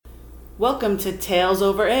Welcome to Tales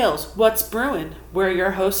Over Ales. What's brewing? We're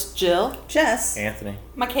your hosts, Jill, Jess, Anthony.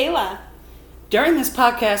 Michaela. During this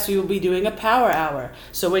podcast, we will be doing a power hour.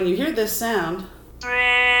 So when you hear this sound,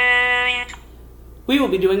 we will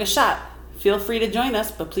be doing a shot. Feel free to join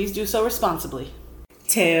us, but please do so responsibly.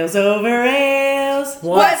 Tales Over Ales.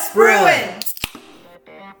 what's brewing?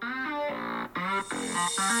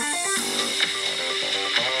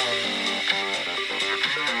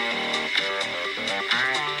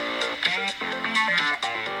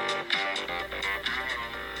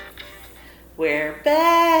 We're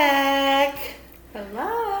back. Hello.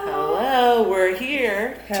 Hello, we're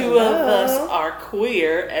here. Hello. Two of us are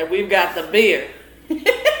queer, and we've got the beer. Did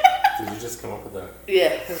you just come up with that?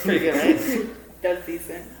 Yeah, that's pretty good, right? That's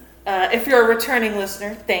decent. If you're a returning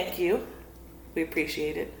listener, thank you. We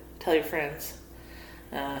appreciate it. Tell your friends.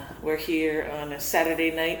 We're here on a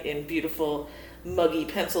Saturday night in beautiful, muggy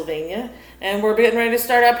Pennsylvania, and we're getting ready to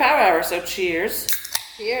start our power hour, so cheers.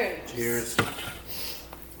 Cheers. Cheers.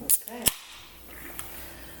 Okay.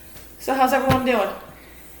 So how's everyone doing?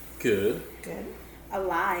 Good. Good.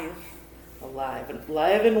 Alive. Alive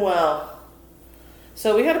and well.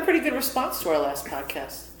 So we had a pretty good response to our last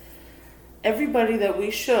podcast. Everybody that we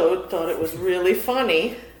showed thought it was really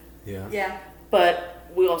funny, Yeah. Yeah. but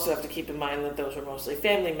we also have to keep in mind that those were mostly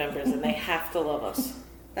family members and they have to love us.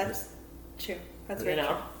 That's true. That's You very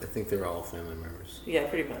know? I think they're all family members. Yeah,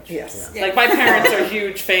 pretty much. Yes. Yeah. Like my parents are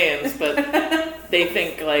huge fans, but they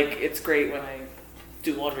think like it's great when I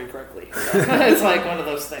do laundry correctly. So, it's like one of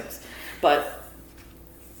those things. But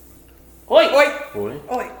oi! Boy.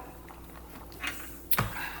 Oi.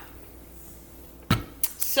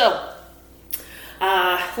 So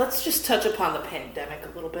let's just touch upon the pandemic a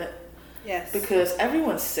little bit. Yes. Because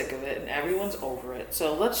everyone's sick of it and everyone's over it.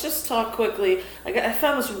 So let's just talk quickly. I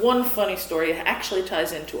found this one funny story. It actually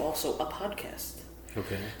ties into also a podcast.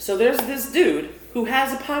 Okay. So there's this dude who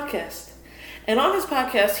has a podcast. And on his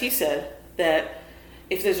podcast, he said that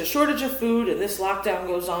if there's a shortage of food and this lockdown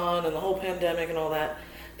goes on and the whole pandemic and all that,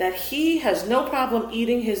 that he has no problem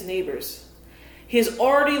eating his neighbors. He has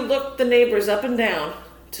already looked the neighbors up and down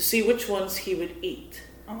to see which ones he would eat.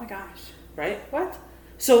 Oh my gosh. Right? What?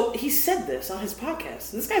 So he said this on his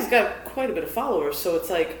podcast. And this guy's got quite a bit of followers. So it's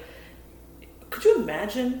like, could you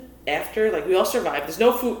imagine after, like, we all survived. There's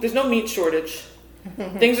no food, there's no meat shortage.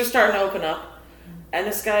 Things are starting to open up. And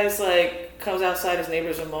this guy's like, comes outside, his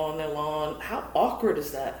neighbors are mowing their lawn. How awkward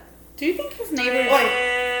is that? Do you think his neighbors...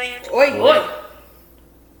 Oi. Oi!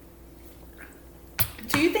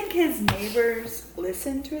 Do you think his neighbors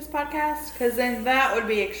listen to his podcast? Because then that would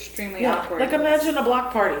be extremely Yeah, awkward. like imagine a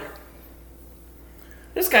block party.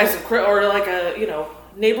 This guy's or like a,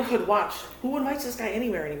 neighborhood watch. Who invites this guy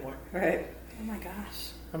anywhere anymore? Right. Oh my gosh.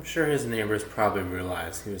 I'm sure his neighbors probably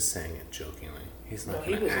realized he was saying it jokingly. He's No, not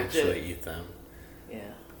he going was to actually legit. eat them. Yeah.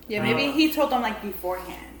 Yeah, maybe he told them like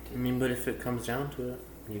beforehand. I mean, but if it comes down to it,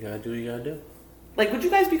 you gotta do what you gotta do. Like, would you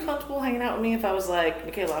guys be comfortable hanging out with me if I was like,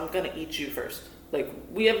 Michaela, I'm gonna eat you first? Like,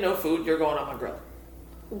 we have no food, you're going on my grill.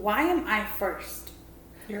 Why am I first?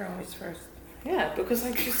 You're always first. Yeah, because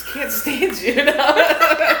I just can't stand you,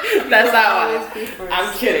 That's not why.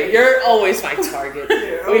 I'm kidding. You're always my target.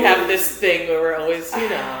 We have this thing where we're always, I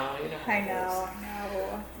how it is. know.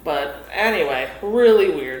 But anyway, really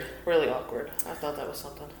weird, really awkward. I thought that was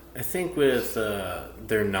something. I think with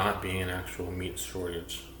there not being an actual meat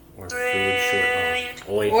shortage or food shortage.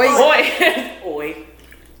 Oi! Oi.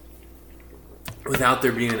 Without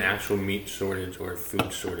there being an actual meat shortage or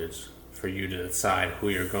food shortage for you to decide who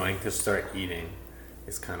you're going to start eating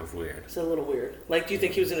is kind of weird. It's a little weird. Like, do you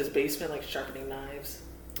think he was in his basement, like, sharpening knives?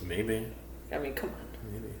 Maybe. I mean, come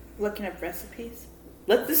on. Maybe. Looking up recipes.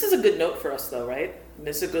 This is a good note for us, though, right?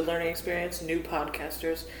 This is a good learning experience. New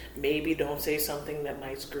podcasters, maybe don't say something that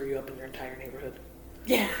might screw you up in your entire neighborhood.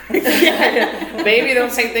 Yeah. Maybe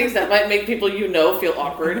don't say things that might make people feel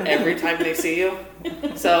awkward every time they see you.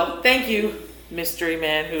 So, thank you, mystery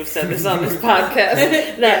man who said this on this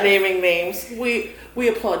podcast, not naming names. We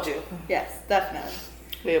applaud you. Yes, definitely.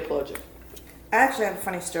 We applaud you. I actually have a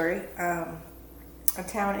funny story. A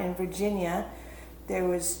town in Virginia, there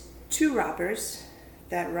was 2 robbers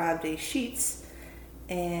that robbed a Sheetz,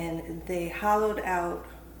 and they hollowed out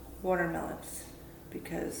watermelons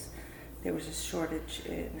because there was a shortage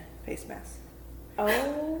in face masks.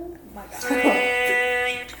 Oh my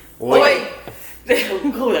god. Oi!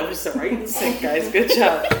 Oh, that was so right in sync, guys. Good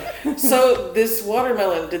job. So, this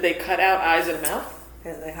watermelon, did they cut out eyes and mouth?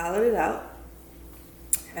 And they hollowed it out,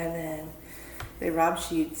 and then they robbed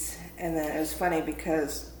Sheetz, and then it was funny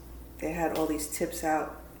because they had all these tips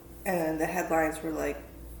out, and the headlines were like,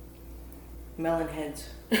 melon heads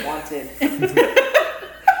wanted.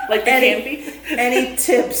 Like the candy? Any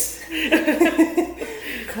tips?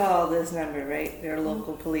 Call this number, right? They're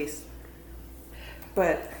local police.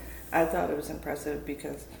 But I thought it was impressive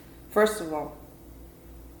because, first of all,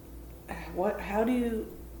 how do you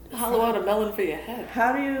Hollow out a melon for your head.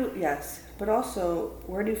 yes, but also,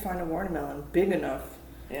 where do you find a watermelon big enough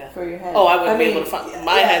Yeah. for your head? Oh, I wouldn't be able to find.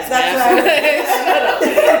 My head's that's massive.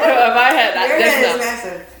 My head, Your there's head is no.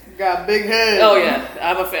 massive. Got big head. Oh yeah,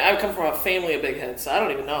 I come from a family of big heads, so I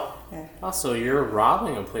don't even know. Also, you're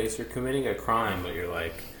robbing a place, you're committing a crime, but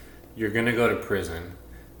you're gonna go to prison,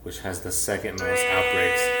 which has the second most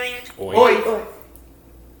outbreaks. Oi.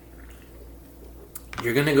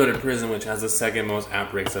 You're gonna go to prison, which has the second most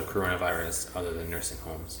outbreaks of coronavirus, other than nursing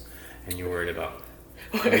homes, and you're worried about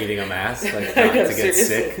needing a mask, like not to get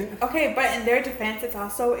sick. Okay, but in their defense, it's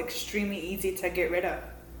also extremely easy to get rid of.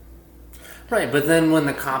 Right, but then when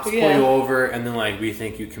the cops pull Yeah. you over and then like, we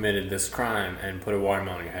think you committed this crime and put a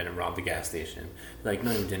watermelon in your head and robbed the gas station, like,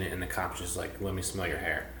 no, you didn't, and the cops just like, let me smell your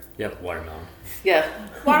hair. Yep, watermelon. Yeah.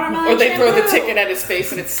 Watermelon Or they throw the shampoo. ticket at his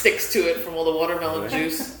face and it sticks to it from all the watermelon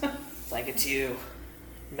juice. It's like, it's you,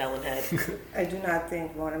 melon head. I do not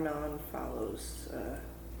think watermelon follows the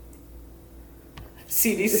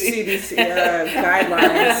CDC. CDC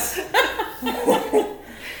guidelines.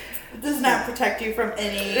 It does not protect you from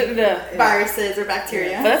any No. viruses or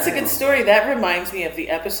bacteria. But that's a good story. That reminds me of the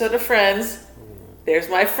episode of Friends. There's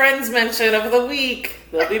my Friends mention of the week.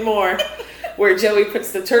 There'll be more. Where Joey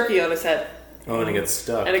puts the turkey on his head Oh, and it gets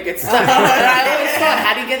stuck. and it gets stuck. And I always thought,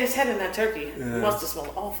 how do you get his head in that turkey? It must have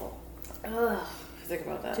smelled awful. Ugh. Think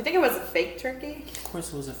about Do that. you think it was a fake turkey? Of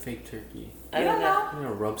course it was a fake turkey. I don't know. You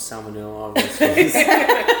know, rub salmonella all over his face.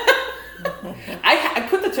 I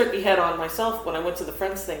put the turkey head on myself when I went to the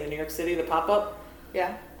Friends thing in New York City, the pop-up.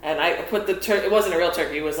 Yeah. And I put the turkey, it wasn't a real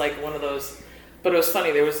turkey, it was like one of those, but it was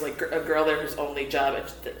funny, there was like a girl there whose only job,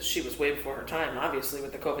 she was way before her time, obviously,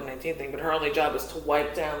 with the COVID-19 thing, but her only job was to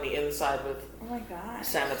wipe down the inside with Oh my gosh.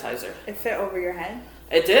 sanitizer. It fit over your head?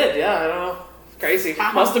 It did, yeah, I don't know. It's crazy.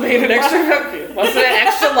 Must have made an extra turkey. Must have been an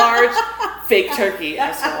extra large fake turkey,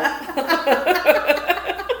 asshole.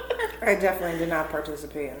 I definitely did not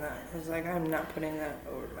participate in that. I was like, I'm not putting that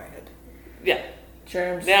over my head. Yeah.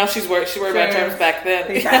 Germs. Now she worried about Germs. germs back then.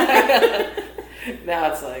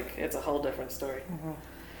 Now it's like, it's a whole different story.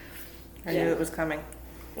 I knew it was coming.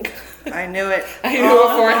 I knew it. I knew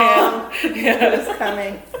beforehand. Yeah. It was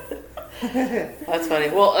coming. That's funny.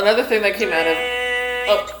 Well, another thing that came out of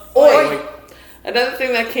another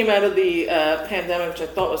thing that came out of the pandemic, which I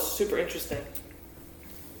thought was super interesting,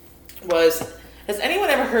 was, has anyone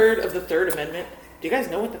ever heard of the Third Amendment? Do you guys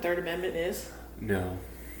know what the Third Amendment is? No.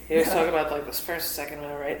 He was talking about like this first, second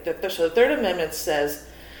one, right? So the Third Amendment says,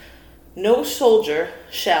 no soldier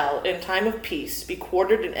shall, in time of peace, be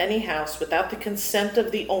quartered in any house without the consent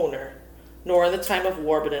of the owner, nor in the time of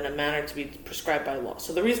war, but in a manner to be prescribed by law.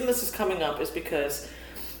 So the reason this is coming up is because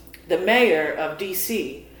the mayor of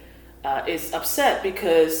D.C. Is upset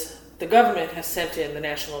because the government has sent in the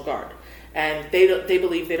National Guard, and they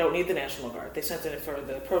believe they don't need the National Guard. They sent in it for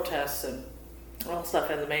the protests and all that stuff,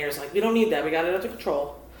 and the mayor's like, we don't need that. We got it under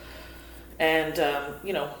control. And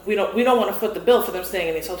we don't want to foot the bill for them staying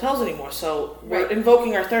in these hotels anymore. So we're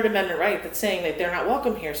invoking our Third Amendment right that's saying that they're not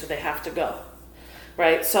welcome here, so they have to go.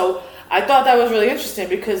 Right? So I thought that was really interesting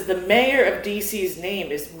because the mayor of DC's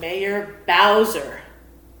name is Mayor Bowser.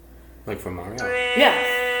 Like from Mario?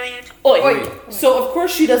 Yeah. Oi. So of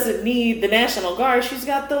course she doesn't need the National Guard. She's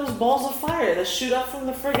got those balls of fire that shoot up from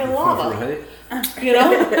the friggin' lava. Right? You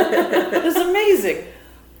know? It's amazing.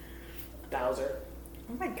 Bowser.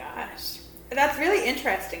 Oh my gosh. That's really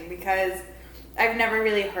interesting because I've never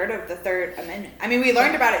really heard of the Third Amendment. I mean, we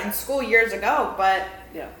learned about it in school years ago, but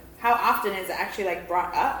Yeah. how often is it actually like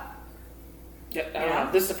brought up? Yeah. I don't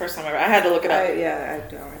know. This is the first time I had to look it up. I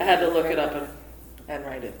don't. I had to look it up and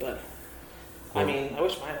write it, but I mean, I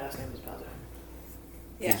wish my last name was Bowser.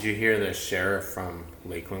 Yeah. Did you hear the sheriff from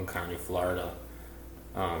Lakeland County, Florida,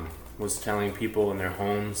 was telling people in their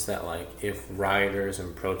homes that like if rioters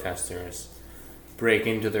and protesters break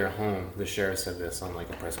into their home, the sheriff said this on like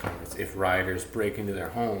a press conference, if rioters break into their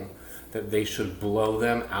home, that they should blow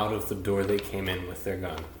them out of the door they came in with their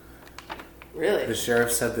gun. Really? The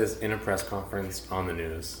sheriff said this in a press conference on the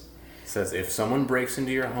news. Says if someone breaks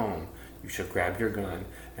into your home, you should grab your gun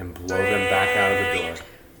and blow them back out of the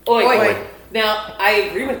door. Oi. Now, I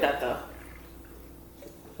agree with that though.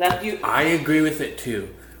 I agree with it too,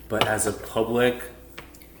 but as a public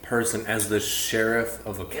person, as the sheriff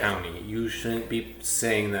of a county, you shouldn't be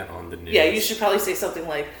saying that on the news. Yeah, you should probably say something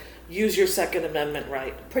like, use your Second Amendment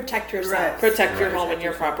right. Protect yourself. Protect your Right. home and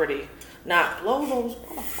your property. not blow those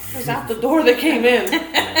motherfuckers out the door that came in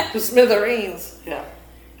to smithereens. Yeah.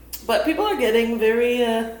 But people are getting very,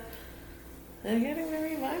 they're getting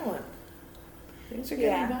very violent. Things are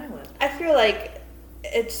getting violent. I feel like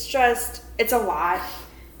it's a lot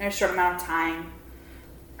in a short amount of time.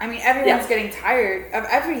 I mean, everyone's getting tired of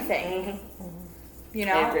everything. You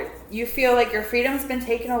know? I agree. You feel like your freedom's been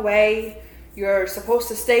taken away. You're supposed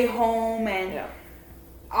to stay home and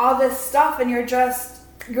all this stuff, and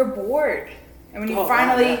you're bored. And when you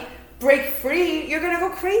finally break free, you're gonna go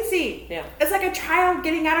crazy. Yeah. It's like a child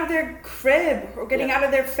getting out of their crib or getting out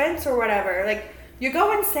of their fence or whatever. Like, you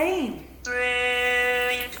go insane.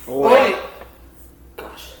 Oi.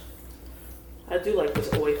 Gosh. I do like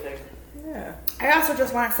this oi thing. Yeah. I also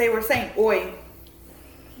just want to say we're saying oi,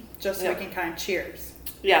 just so we can kind of cheers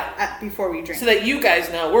Yeah. before we drink. So that you guys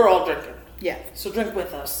know we're all drinking. Yeah. So drink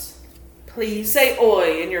with us. Please say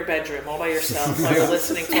oi in your bedroom all by yourself while you're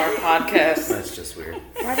listening to our podcast. That's just weird.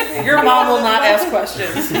 Your mom will not ask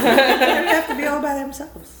questions. They don't have to be all by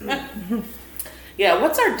themselves. Yeah,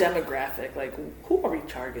 what's our demographic? Like, who are we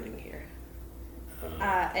targeting here?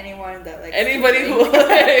 Anyone that like Anybody who,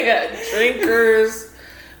 yeah, drinkers,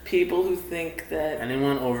 people who think that.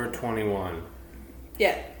 Anyone over 21.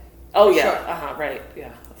 Yeah. Oh yeah, Sure. Right,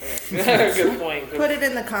 yeah. Good point. Good, Put it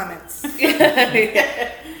in the comments.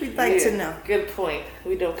 yeah. We'd like to know. Good point.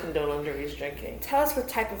 We don't condone underage drinking. Tell us what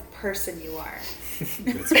type of person you are.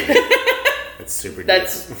 That's weird. That's super deep.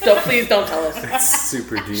 Please don't tell us. That's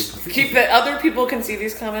super deep. Keep that. Other people can see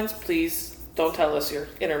these comments. Please don't tell us your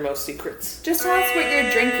innermost secrets. Just tell us what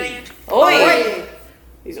you're drinking. Oi!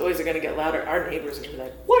 These ois are gonna get louder. Our neighbors are gonna be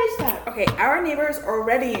like, "What is that?" Okay, our neighbors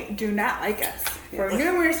already do not like us for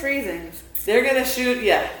numerous reasons. They're gonna shoot.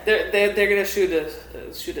 Yeah, they're gonna shoot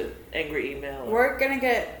an angry email. We're gonna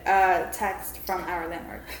get a text from our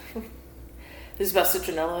landlord. This is about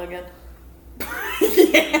citronella again.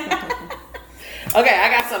 Yeah. Okay,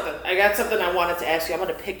 I got something I wanted to ask you. I'm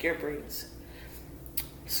gonna pick your brains.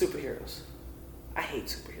 Superheroes. I hate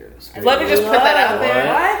superheroes. Let me just put that out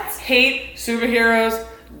there. What? Hate superheroes.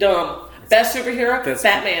 Dumb. Best superhero,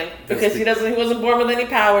 Batman, because he wasn't born with any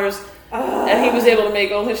powers, and he was able to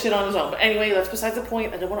make all his shit on his own. But anyway, that's besides the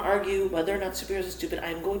point. I don't want to argue whether or not superheroes are stupid.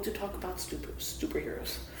 I'm going to talk about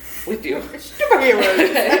superheroes with you.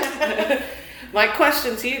 Superheroes. My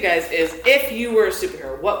question to you guys is: if you were a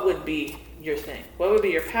superhero, what would be your thing? What would be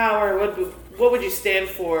your power? What would you stand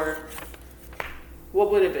for?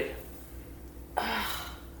 What would it be? Oh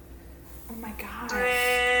my gosh.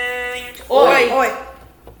 Oi! Oi.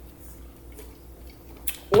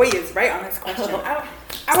 Oi is right on this question.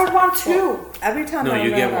 I would want two. Every time No, I'm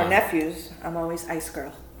you get around our one. nephews, I'm always ice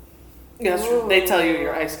girl. Yeah, that's true. They tell you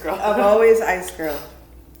you're ice girl. I'm always ice girl.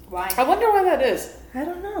 Why? I wonder why that is. I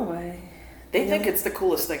don't know why. They think it's the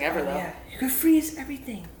coolest thing ever, though. Yeah, you can freeze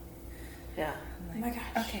everything. Yeah. Oh my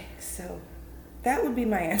gosh. Okay, so that would be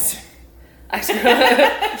my answer. Ice girl.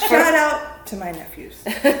 Shout out to my nephews,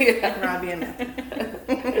 Yeah. Robbie and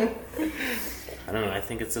Matthew. I don't know. I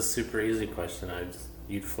think it's a super easy question.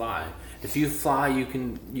 You'd fly. If you fly, you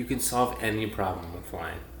can solve any problem with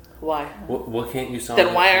flying. Why? What can't you solve? Then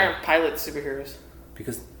with why flying? aren't pilots superheroes?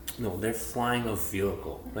 Because no, they're flying a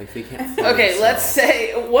vehicle. Like they can't. Fly Okay, let's themselves.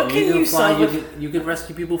 say what can you fly? solve? You can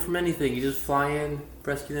rescue people from anything. You just fly in,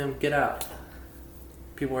 rescue them, get out.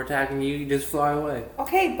 People are attacking you. You just fly away.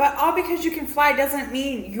 Okay, but all because you can fly doesn't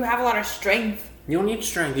mean you have a lot of strength. You don't need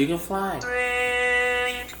strength. You can fly.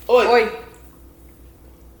 Oi.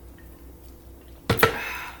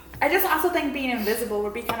 I just also think being invisible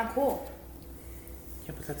would be kind of cool.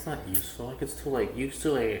 Yeah, but that's not useful. Like it's still like you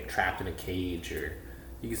still like trapped in a cage, or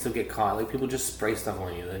you can still get caught. Like people just spray stuff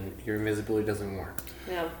on you, then your invisibility doesn't work.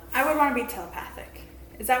 Yeah. I would want to be telepathic.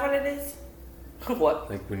 Is that what it is? What?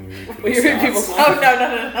 Like when you read When you read people's people's thoughts.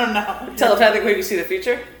 Oh no. Telepathic way you see the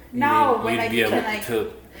future? No, You'd when I be able can like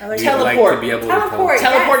to like you'd teleport. Like to be able Teleport. To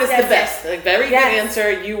Teleport Yes, is the yes, best. Like, very Yes. good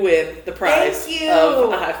answer. You win the prize Thank you.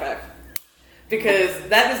 of a high five. Because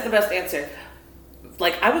that is the best answer.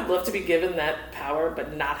 Like, I would love to be given that power,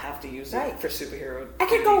 but not have to use it Right. for superhero. I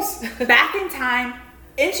could go duties. back in time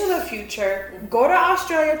into the future, go to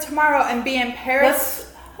Australia tomorrow, and be in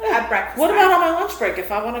Paris at breakfast. What time. about on my lunch break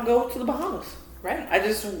if I want to go to the Bahamas? Right. I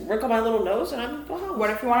just wrinkle my little nose and I'm in the Bahamas. What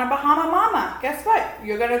if you want a Bahama Mama? Guess what?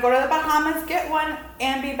 You're gonna go to the Bahamas, get one,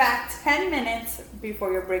 and be back 10 minutes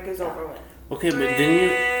before your break is over with. Okay, but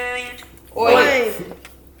didn't Oi.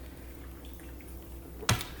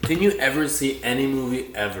 you ever see any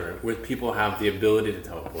movie ever where people have the ability to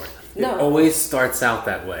teleport? No. It always starts out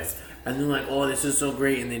that way. and they're like, oh, this is so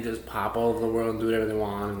great, and they just pop all over the world and do whatever they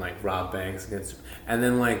want and like rob banks and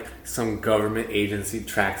then like some government agency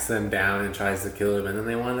tracks them down and tries to kill them, and then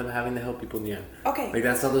they wind up having to help people in the end. Okay. Like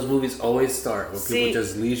that's how those movies always start, with people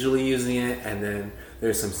just leisurely using it, and then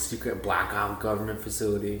there's some secret blackout government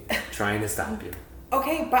facility trying to stop you.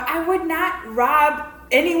 Okay, but I would not rob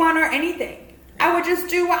anyone or anything. I would just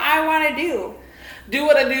do what I want to do. Do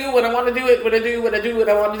what I do when I want to do it. What I do when I do what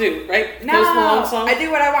I want to do. Right? No, Post Malone song. I do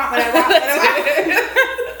what I want when I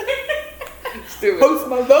want. Stupid. Post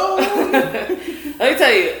Malone. Let me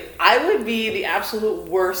tell you, I would be the absolute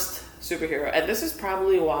worst superhero, and this is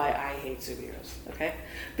probably why I hate superheroes. Okay,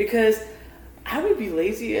 because I would be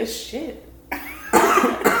lazy as shit.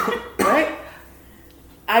 Right?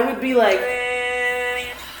 I would be like,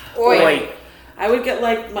 oi. I would get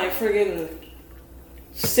like my friggin'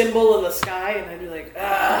 symbol in the sky, and I'd be like,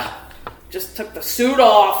 just took the suit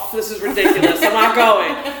off. This is ridiculous. I'm not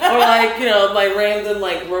going. Or like, my random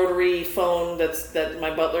like rotary phone that my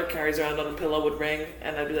butler carries around on a pillow would ring,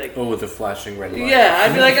 and I'd be like, oh, with the flashing red light. Yeah,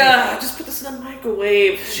 I'd be like, just put this in the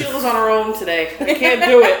microwave. Sheila's on her own today. I can't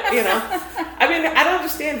do it. I mean, I don't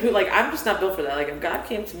understand who. Like, I'm just not built for that. Like, if God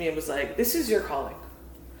came to me and was like, "This is your calling.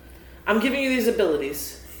 I'm giving you these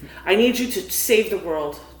abilities. I need you to save the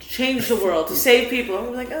world, change the world, to save people."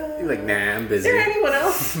 I'm like, You're like, nah, I'm busy. Is there anyone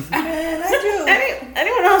else? Man, I do.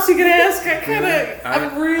 Anyone else you could ask?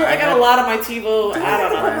 I got a lot of my TiVo. I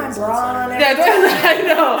don't know. Put my bra on. Yeah, I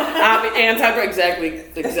know.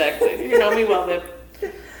 Exactly. You know me well, then.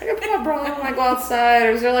 I can put my bra on when I go outside,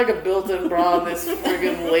 or is there like a built-in bra in this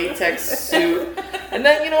friggin' latex suit? And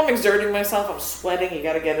then, I'm exerting myself. I'm sweating. You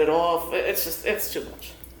got to get it off. It's too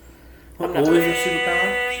much. What was your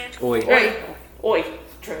superpower? Oi.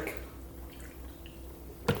 Drink.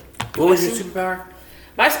 What was your superpower?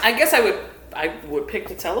 I guess I would pick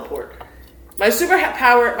to teleport. My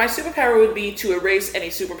superpower would be to erase any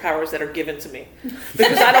superpowers that are given to me,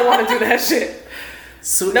 because I don't want to do that shit.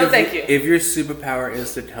 So thank you. If your superpower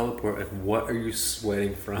is to teleport, like, what are you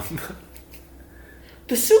sweating from?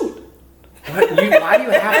 The suit. Why do you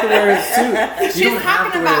have to wear a suit? She's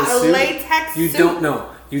talking about a latex suit. You don't know.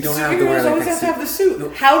 You don't have to wear a latex suit. Always have to have the suit. No.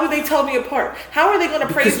 How do they tell me apart? How are they going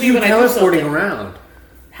to praise me when I do something? Teleporting around.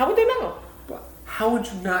 How would they know? How would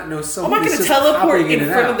you not know I'm somebody? not going to teleport in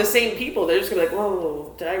front of the same people. They're just going to be like,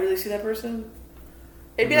 whoa, did I really see that person?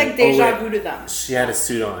 It'd be like deja vu to them. She had a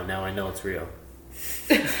suit on. Now I know it's real.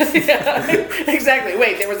 Yeah, exactly.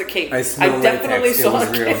 Wait, there was a cape. I definitely saw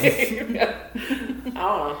a real. cape. I don't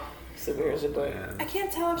know. Severe's a boy. I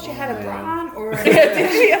can't tell if she had a bra on or.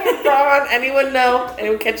 Did she have a bra on? Anyone know?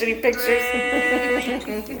 Anyone catch any pictures?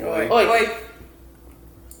 Oi.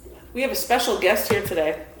 We have a special guest here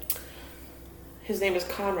today. His name is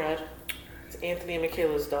Conrad. It's Anthony and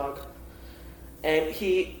Michaela's dog. And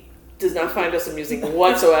he does not find us amusing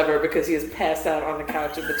whatsoever because he is passed out on the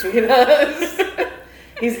couch in between us.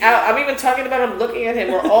 He's out. I'm even talking about him, looking at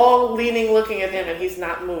him. We're all leaning, looking at him, and he's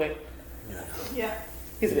not moving. Yeah.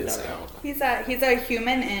 He's a good dog. He's a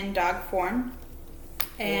human in dog form.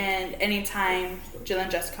 And anytime Jill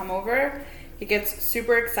and Jess come over, he gets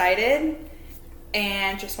super excited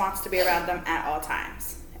and just wants to be around them at all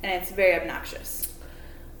times. And it's very obnoxious.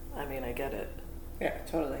 I mean, I get it. Yeah,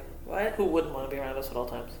 totally. What? Who wouldn't want to be around us at all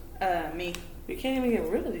times? Me. You can't even get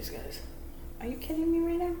rid of these guys. Are you kidding me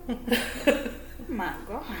right now? Oh my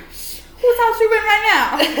gosh. Whose house you in right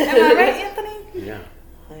now? Am I right, Anthony? Yeah.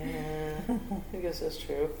 I guess that's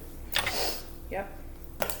true. Yep.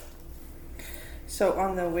 So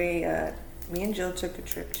on the way, me and Jill took a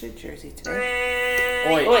trip to Jersey today.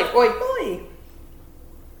 Oi. Oi.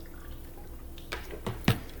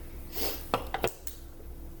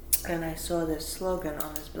 And I saw this slogan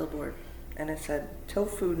on this billboard, and it said,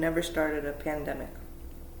 "Tofu never started a pandemic."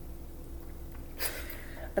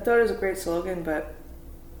 I thought it was a great slogan, but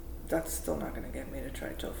that's still not going to get me to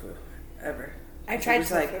try tofu, ever. I tried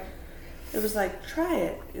tofu. It was like, try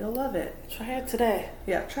it. You'll love it. Try it today.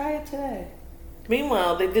 Yeah, try it today.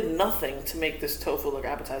 Meanwhile, they did nothing to make this tofu look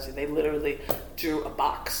appetizing. They literally drew a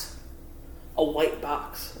box. A white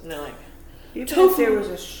box. And they're like, Even tofu. if there was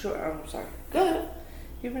a I'm sorry. Go ahead.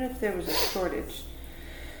 Even if there was a shortage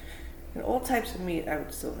in all types of meat, I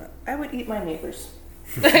would still not. I would eat my neighbors.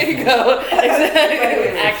 There you go.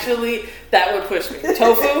 Exactly. Actually, that would push me.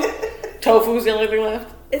 Tofu's the only thing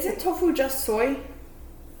left. Isn't tofu just soy?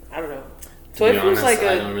 I don't know. To be Tofu's honest, like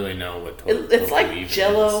I don't really know what tofu it's like even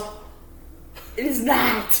Jello. It is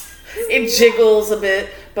not. It jiggles a bit,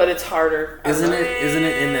 but it's harder. Isn't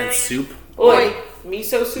it in that soup? Oi.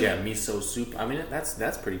 Miso soup? Yeah, miso soup. I mean,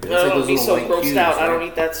 that's pretty good. No, It's like those little miso white grossed cubes, out. I right? don't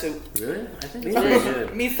eat that soup. Really? I think it's very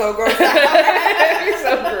good. Me so gross out.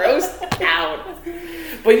 So grossed out.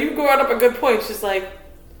 But you brought up a good point. It's just like,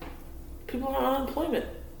 people are on unemployment.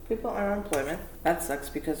 People are on unemployment. That sucks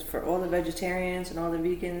because for all the vegetarians and all the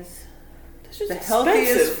vegans, That's just the expensive.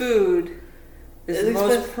 healthiest food is It's the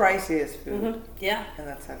most priciest food. Mhm. Yeah. And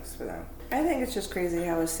that sucks for them. I think it's just crazy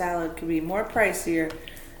how a salad could be more pricier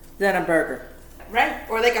than a burger. Right.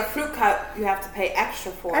 Or like a fruit cup, you have to pay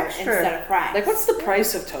extra for Extra. instead of fries. Like, what's the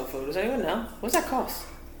price of tofu? Does anyone know? What does that cost?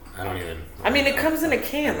 I don't even. I mean, it comes in a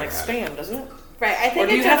can, like Spam, doesn't it? Right. I think Or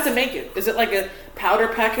do you it have just- to make it? Is it like a powder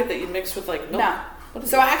packet that you mix with like milk? No. What is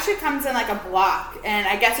So it actually comes in like a block, and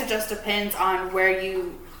I guess it just depends on where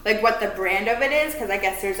you, like what the brand of it is, because I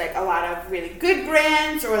guess there's like a lot of really good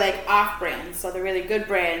brands or like off brands. So the really good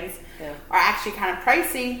brands Yeah. are actually kind of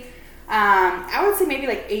pricey. I would say maybe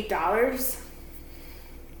like $8.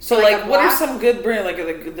 So like like, a what are block? some good brand? Like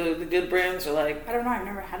the good brands are like I don't know. I've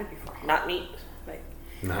never had it before. not meat, Like,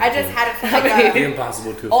 Not I just good. had it for I like The a,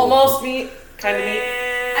 impossible to almost meat, kind of meat.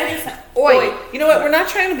 I just Oi. You know what? We're not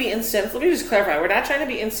trying to be insensitive. Let me just clarify. We're not trying to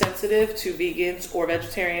be insensitive to vegans or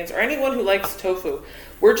vegetarians or anyone who likes tofu.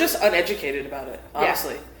 We're just uneducated about it,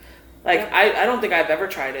 honestly. Like, Yep. I don't think I've ever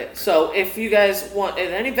tried it. So if you guys want,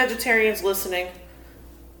 and any vegetarians listening,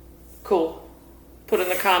 cool. Put in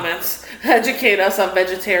the comments. Educate us on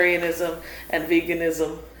vegetarianism and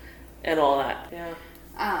veganism and all that.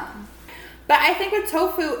 Yeah. But I think with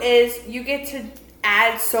tofu is you get to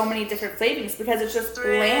add so many different flavorings because it's just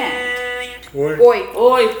bland. Or Oi.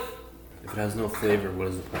 Oi. if it has no flavor, what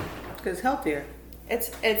is the point? Because it's healthier.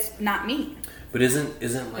 It's not meat. But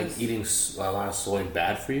isn't like eating a lot of soy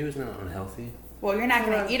bad for you? Isn't that unhealthy? Well, you're not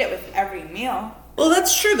going to eat it with every meal. Well,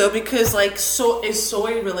 that's true though, because like, is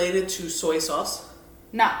soy related to soy sauce?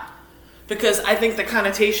 No. Because I think the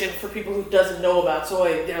connotation for people who doesn't know about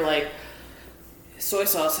soy, they're like, soy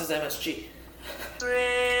sauce has MSG.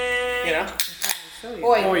 You know?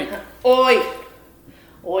 Oi. Oi.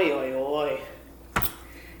 Oi, oi, oi.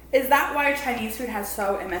 Is that why Chinese food has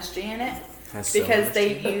so MSG in it? Has so Because much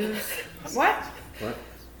they to it. use what? What?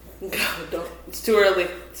 God, don't. It's too early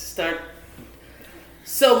to start.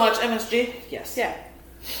 So much MSG? Yes. Yeah.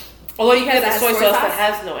 Although you can Because get it the has soy soy sauce sauce?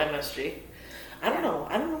 that has no MSG. I don't know.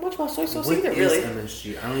 I don't know much about soy sauce What either, is really.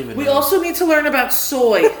 MSG? I don't even We know. also need to learn about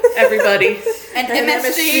soy, everybody. And And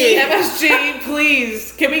MSG. MSG,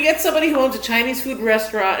 please. Can we get somebody who owns a Chinese food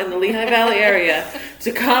restaurant in the Lehigh Valley area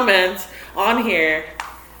to comment on here?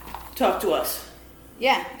 Talk to us.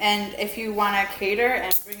 Yeah, and if you want to cater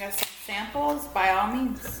and bring us some samples, by all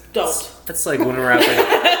means. Don't. That's like when we're at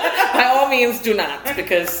like By all means, do not,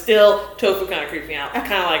 because still tofu kind of creeps me out. I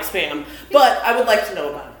kind of like Spam, but I would like to know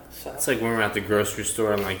about it. So. it's like when we're at the grocery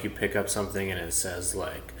store and like you pick up something and it says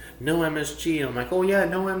like no MSG and I'm like, oh yeah,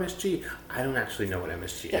 no MSG. I don't actually know what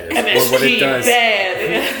MSG is MSG or what it does.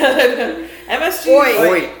 bad. MSG.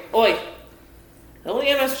 Oi. Oi. The only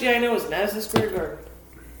MSG I know is Madison Square Garden.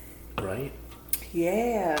 Right?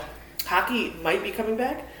 Yeah. Hockey might be coming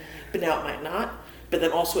back, but now it might not. But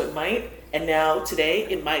then also it might, and now today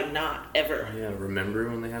it might not ever. Yeah, remember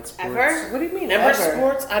when they had sports? Ever? What do you mean Ever ever?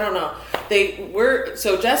 sports? I don't know.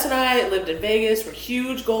 So Jess and I lived in Vegas. We're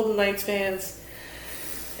huge Golden Knights fans,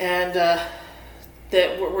 and that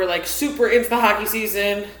we're like super into the hockey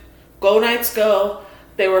season. Go Knights, go!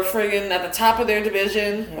 They were friggin' at the top of their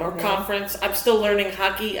division or conference. I'm still learning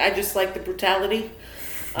hockey. I just like the brutality.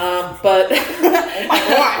 But Oh my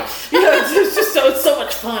gosh. you know, it's just it's so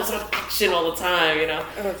much fun, so much action all the time. You know,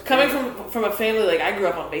 coming from a family like I grew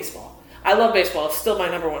up on baseball. I love baseball; it's still my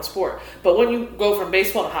number one sport. But when you go from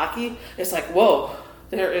baseball to hockey, it's like whoa,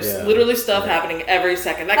 there is Yeah. literally stuff happening every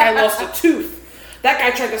second. That guy lost a tooth. That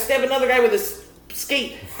guy tried to stab another guy with his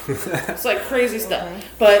skate. It's like crazy stuff.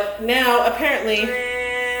 But now apparently,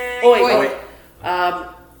 Oi.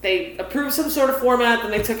 they approved some sort of format, then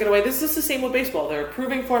they took it away. This is the same with baseball. They're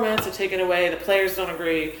approving formats, they're taking it away. The players don't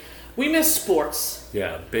agree. We miss sports.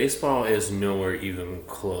 Yeah, baseball is nowhere even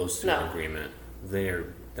close to No. an agreement.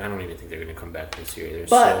 I don't even think they're going to come back this year. They're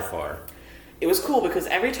But- so far. It was cool because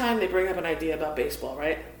every time they bring up an idea about baseball,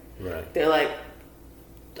 right? Right. They're like,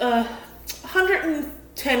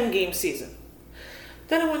 110 game season.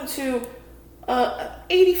 Then it went to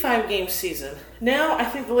 85 game season. Now I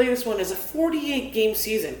think the latest one is a 48 game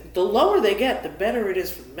season. The lower they get, the better it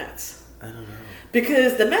is for the Mets. I don't know.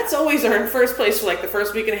 Because the Mets always are in first place for like the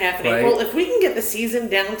first week and a half in Right. April. If we can get the season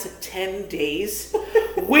down to 10 days,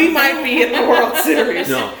 we might be in the World Series.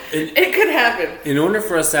 No, It could happen. in order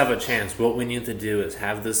for us to have a chance, what we need to do is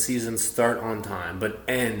have the season start on time, but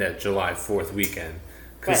end at July 4th weekend.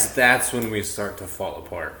 Because that's when we start to fall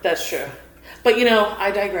apart. That's true. But, you know,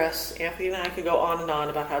 I digress. Anthony and I could go on and on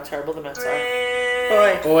about how terrible the Mets are.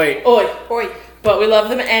 Oi. Oi. Oi. Oi. But we love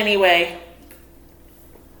them anyway.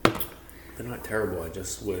 They're not terrible. I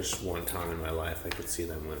just wish one time in my life I could see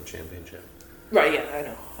them win a championship. Right, yeah, I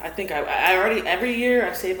know. I think I already, every year,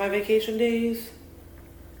 I save my vacation days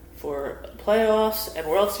for playoffs and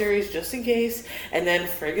World Series just in case. And then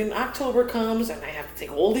friggin' October comes and I have to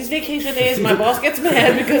take all these vacation days. My boss gets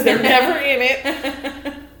mad because they're never in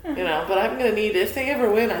it. You know, but I'm gonna need, if they ever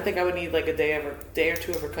win, I think I would need like a day or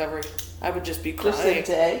two of recovery. I would just be crying. Just a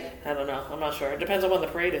day? I don't know. I'm not sure. It depends on when the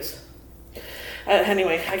parade is.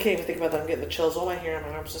 Anyway, I can't even think about that. I'm getting the chills. All my hair on my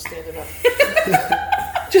arms just standing up.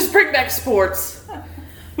 Just bring back sports.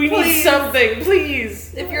 We need Please. something,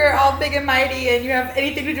 please. If you're all big and mighty and you have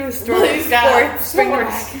anything to do with Please, God. sports, bring it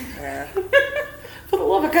Sports. back. Yeah. For the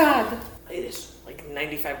love of God. It is like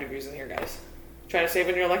 95 degrees in here, guys. Try to save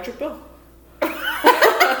on your electric bill.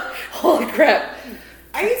 Holy crap.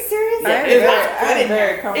 Are you serious? Yeah, it is hot. I'm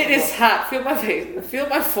very comfortable. It is hot. Feel my face. Feel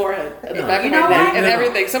my forehead. At the No. back You of my know neck what? and No.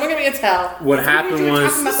 everything. Someone give me a towel. What happened you were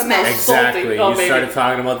was talking about the Mets. exactly. Salty. Oh, You baby. started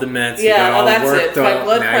talking about the Mets. Yeah, you got all that's worked it. My up.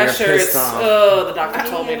 blood now pressure You're is. pissed off. Oh, the doctor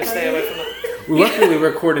told me to stay away from the. Luckily, we're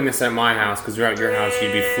recording this at my house because you're at your house.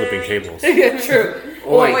 You'd be flipping tables. Yeah, true.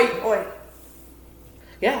 Oi. Oi.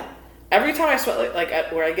 Yeah. Every time I sweat,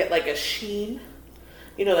 where I get like a sheen,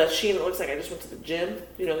 you know that sheen that looks like I just went to the gym.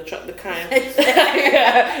 You know the kind.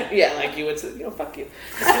 yeah, like you went to. Fuck you.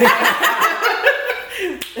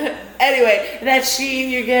 Anyway, that sheen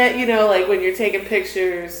you get, like when you're taking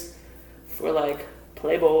pictures for like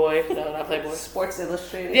Playboy. No, not Playboy. Sports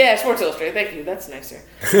Illustrated. Yeah, Sports Illustrated. Thank you. That's nicer.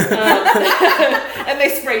 And they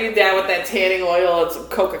spray you down with that tanning oil and some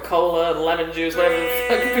Coca-Cola and lemon juice, whatever the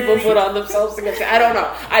fuck people put on themselves to get you. I don't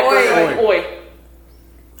know. Oi.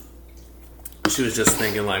 She was just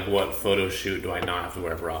thinking, like, what photo shoot do I not have to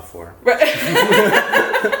wear a bra for? Right.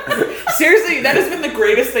 Seriously, that has been the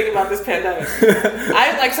greatest thing about this pandemic.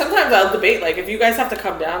 Sometimes I'll debate, if you guys have to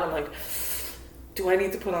come down, I'm like, do I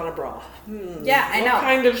need to put on a bra? Yeah, I know. What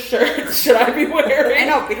kind of shirt should I be wearing? I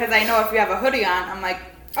know, because I know if you have a hoodie on, I'm like,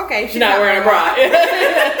 okay, she's not wearing a bra.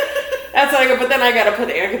 That's but then I gotta put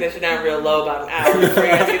the air conditioner down real low about an hour before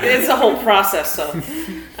you guys get It's a whole process, so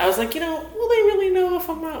I was like, will they really know if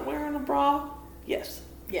I'm not wearing a bra? Yes.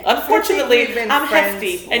 Yeah. Unfortunately, we've been I'm friends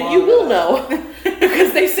hefty, and long you will enough. know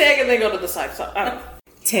because they sag and they go to the side. So I don't know.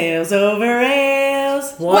 Tails over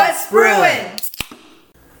ales. What's brewing?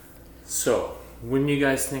 So, when do you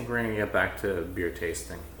guys think we're going to get back to beer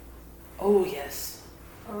tasting? Oh yes.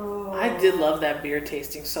 Oh. I did love that beer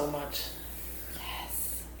tasting so much.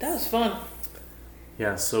 Yes. That was fun.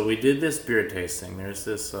 Yeah, so we did this beer tasting. There's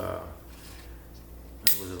this, was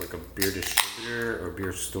it like a beer distributor or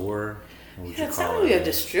beer store? What would you It's call not really it? a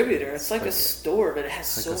distributor. It's like a like store, but it has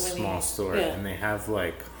It's so like a many. small store, Yeah. and they have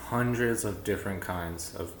hundreds of different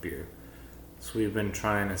kinds of beer. So we've been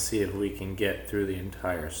trying to see if we can get through the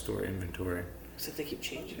entire store inventory Except they keep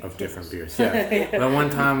changing. of different beers. Yeah. But one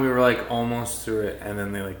time we were almost through it, and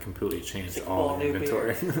then they completely changed It's all all the new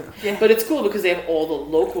inventory. Yeah. But it's cool because they have all the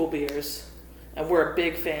local beers, and we're a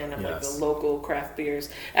big fan of Yes. the local craft beers.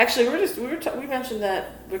 Actually, we mentioned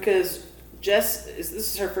that because this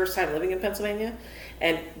is her first time living in Pennsylvania,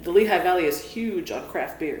 and the Lehigh Valley is huge on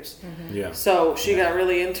craft beers. Yeah. So she got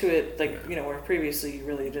really into it, where previously you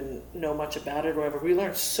really didn't know much about it or whatever. We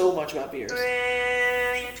learned so much about beers.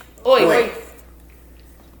 Oi! Oi.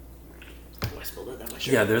 Oh, I spilled it on my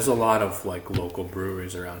shirt. Yeah, there's a lot of local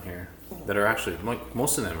breweries around here that are actually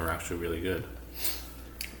most of them are actually really good.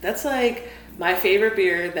 That's my favorite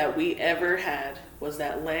beer that we ever had was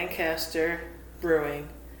that Lancaster Brewing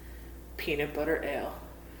peanut butter ale.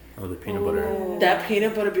 Oh, the peanut butter. That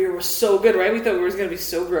peanut butter beer was so good, right? We thought it was going to be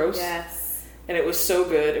so gross. Yes. And it was so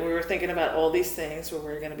good. And we were thinking about all these things where we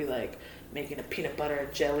were going to be making a peanut butter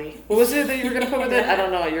and jelly. What was it that you were going to put with it? I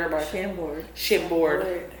don't know. You're about Chambord. Shipboard.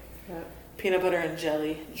 Yep. Peanut butter and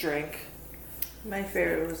jelly drink. My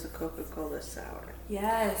favorite was the Coca-Cola sour.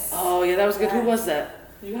 Yes. Oh, yeah, that was good. Yes. Who was that?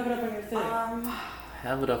 You have it up on your thing. I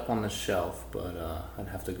have it up on the shelf, but I'd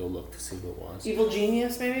have to go look to see what it was. Evil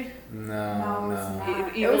Genius, maybe? No. it's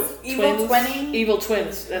not. Evil It was Evil Twinning. Evil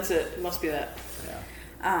Twins. That's it. It must be that.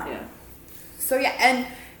 Yeah. Yeah. So yeah, and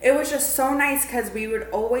it was just so nice because we would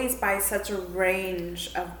always buy such a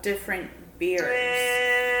range of different beers.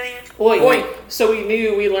 Oi. So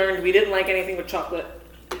we learned we didn't like anything with chocolate.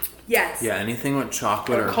 Yes. Yeah, anything with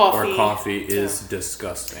chocolate Or or coffee. coffee is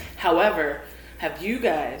disgusting. However, have you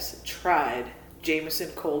guys tried Jameson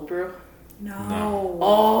Cold Brew? No.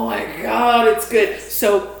 Oh my god, it's good.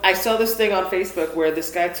 So I saw this thing on Facebook where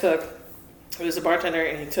this guy took It was a bartender,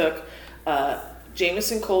 and he took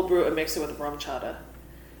Jameson cold brew and mixed it with rum chata,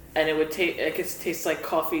 and it would taste like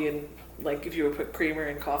coffee, and like if you would put creamer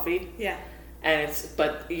in coffee. Yeah. And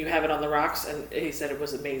but you have it on the rocks, and he said it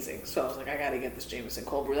was amazing. So I was like, I gotta get this Jameson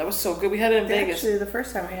cold brew. That was so good. We had it in Vegas. Actually, the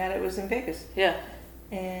first time we had it was in Vegas. Yeah.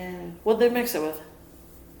 And What'd they mix it with?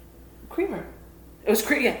 creamer. It was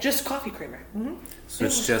just coffee creamer. Mm-hmm. So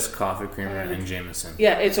it's just coffee creamer and Jameson.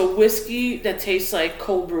 Yeah, it's a whiskey that tastes like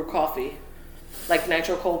cold brew coffee, like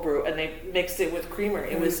nitro cold brew, and they mixed it with creamer.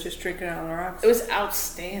 It was just drinking it on the rocks. It was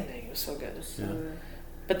outstanding. It was so good. Yeah.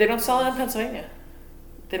 But they don't sell it in Pennsylvania.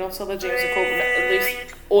 They don't sell the Jameson cold brew, at least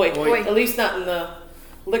at least not in the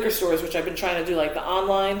liquor stores, which I've been trying to do, like the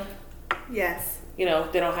online. Yes. You know,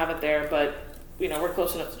 they don't have it there, but you know, we're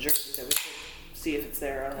close enough to Jersey that we can see if it's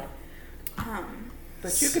there. I don't know.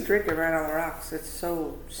 But you could drink it right on the rocks. It's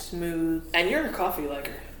so smooth. And you're a coffee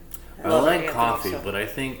liker. I Love like Anthony, coffee, so. but I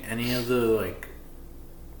think any of the like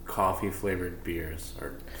coffee flavored beers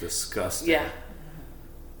are disgusting. Yeah.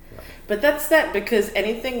 But that's that, because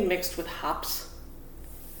anything mixed with hops,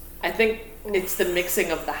 I think it's the mixing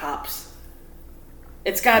of the hops.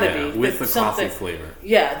 It's got to be with the something, coffee flavor.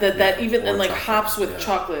 Yeah, that even or and like chocolate, hops with yeah.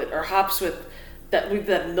 chocolate, or hops with that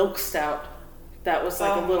milk stout. That was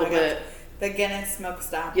like a little bit. The Guinness milk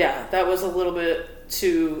stout. Yeah, that was a little bit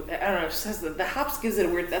too. I don't know. It just has the hops gives it a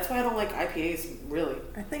weird. That's why I don't like IPAs really.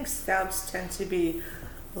 I think stouts tend to be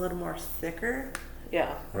a little more thicker.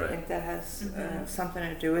 Yeah. I think that has something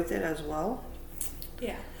to do with it as well.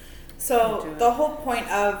 Yeah. So the whole point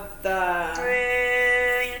of the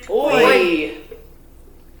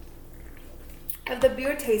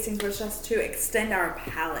beer tastings was just to extend our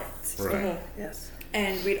palate. Right. Mm-hmm. Yes.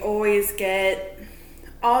 And we'd always get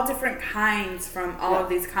all different kinds from all of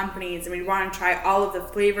these companies, and we want to try all of the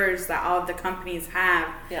flavors that all of the companies have.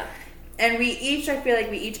 Yeah. And I feel like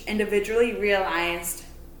we each individually realized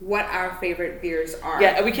what our favorite beers are.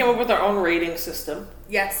 Yeah, and we came up with our own rating system.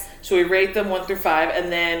 Yes. So we rate them 1 through 5,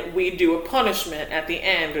 and then we do a punishment at the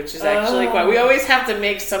end, which is actually quite. We always have to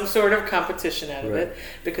make some sort of competition out of it,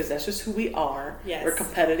 because that's just who we are. Yes. We're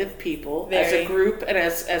competitive people as Very. a group, and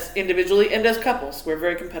as individually and as couples. We're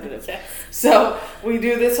very competitive. Yes. So we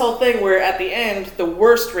do this whole thing where at the end, the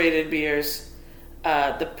worst rated beers,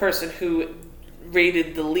 the person who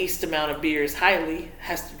rated the least amount of beers highly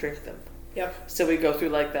has to drink them. Yep. So we go through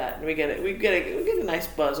like that, and we get a nice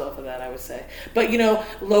buzz off of that, I would say. But you know,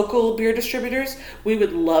 local beer distributors, we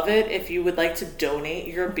would love it if you would like to donate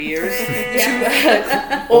your beers to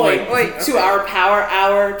our Power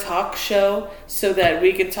Hour talk show, so that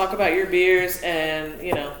we can talk about your beers, and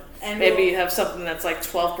you know, and maybe you have something that's like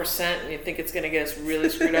 12%, and you think it's going to get us really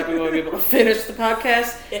screwed up. We won't be able to finish the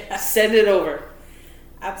podcast. Yeah. Send it over.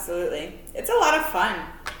 Absolutely, it's a lot of fun.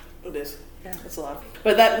 It is. Yeah, it's a lot.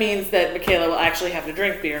 But that means that Michaela will actually have to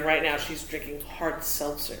drink beer, and right now she's drinking hard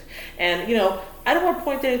seltzer. And, you know, I don't want to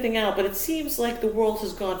point anything out, but it seems like the world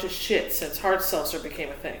has gone to shit since hard seltzer became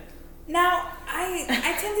a thing. Now,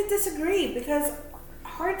 I tend to disagree, because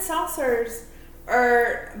hard seltzers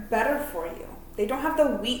are better for you. They don't have the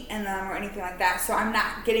wheat in them or anything like that, so I'm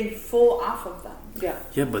not getting full off of them. Yeah.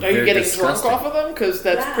 Yeah, but are you getting disgusting. drunk off of them? Because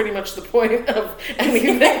that's pretty much the point of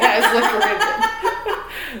anything that has liquor in it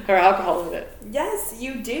or alcohol in it. Yes,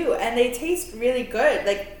 you do, and they taste really good.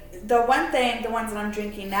 Like the ones that I'm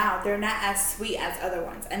drinking now, they're not as sweet as other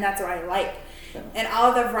ones, and that's what I like. Yeah. And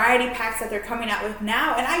all the variety packs that they're coming out with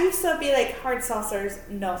now, and I used to be like, hard seltzers,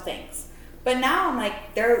 no thanks. But now I'm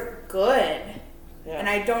like, they're good. Yeah. And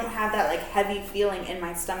I don't have that like heavy feeling in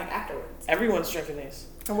my stomach afterwards. Everyone's drinking these.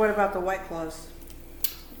 And what about the White Claws?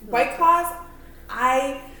 White Claws,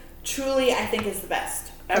 I think is the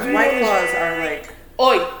best. White Claws are like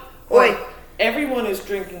oi. Everyone is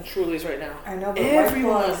drinking Trulies right now. I know, but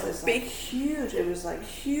everyone. White Claws is like huge. It was like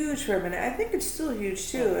huge for a minute. I think it's still huge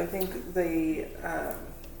too. I think the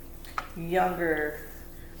younger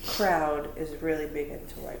crowd is really big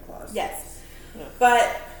into White Claws. Yes,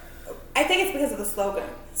 but I think it's because of the slogan.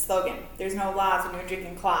 There's no laws when you're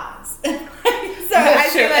drinking claws. So I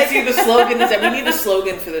feel like the slogan is that we need a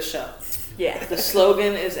slogan for the show. Yeah. The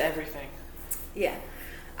slogan is everything. Yeah.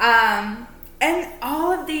 And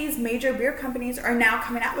all of these major beer companies are now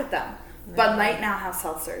coming out with them. Mm-hmm. Bud Light now has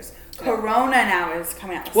seltzers. Corona now is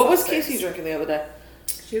coming out with seltzers. What was Casey drinking the other day?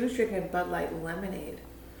 She was drinking Bud Light lemonade.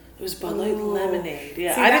 It was Bud Light lemonade.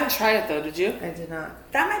 Yeah, I didn't try it though. Did you? I did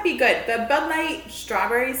not. That might be good. The Bud Light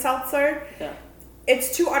strawberry seltzer. Yeah.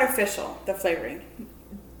 It's too artificial, the flavoring.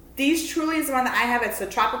 These Truly is the one that I have. It's the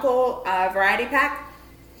tropical variety pack.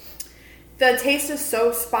 The taste is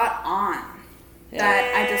so spot on.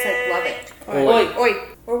 that I just like love it. Oi.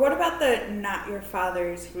 Or what about the not your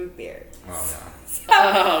father's root beer? Oh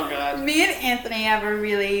Oh God. Me and Anthony have a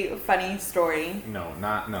really funny story. no.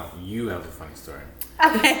 No, you have a funny story.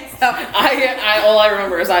 Okay, so All I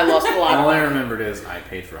remember is I lost a lot. All I remembered is I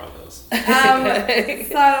paid for all those.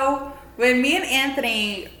 so when me and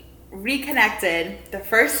Anthony reconnected the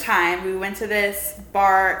first time, we went to this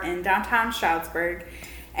bar in downtown Stroudsburg,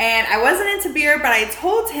 and I wasn't into beer, but I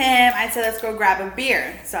told him, I said, let's go grab a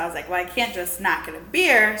beer. So I was like, well, I can't just not get a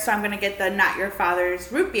beer, so I'm gonna get the Not Your Father's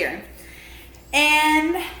root beer.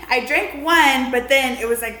 And I drank one, but then it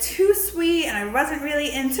was like too sweet and I wasn't really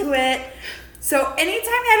into it. So anytime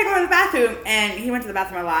he had to go to the bathroom, and he went to the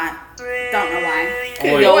bathroom a lot, don't know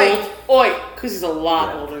why. Oi, because he's a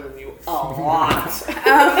lot older than you. A lot.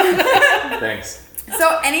 Thanks.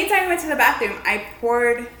 So anytime I went to the bathroom, I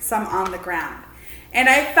poured some on the ground. And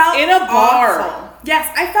I felt in a bar. awful. Yes,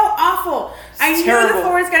 I felt awful. I knew the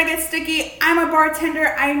floor was going to get sticky. I'm a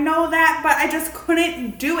bartender. I know that, but I just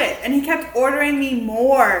couldn't do it. And he kept ordering me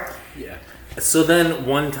more. Yeah. So then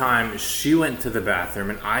one time she went to the bathroom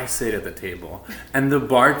and I stayed at the table, and the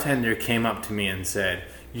bartender came up to me and said,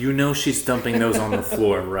 "You know she's dumping those on the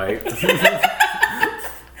floor, right?" And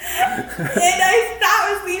I thought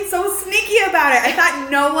I was being so sneaky about it. I thought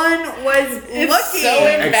no one was looking. So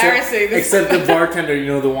embarrassing. Except the bartender,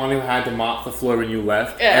 the one who had to mop the floor when you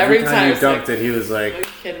left. Yeah, every time you it's dumped like, it, he was like, "Are you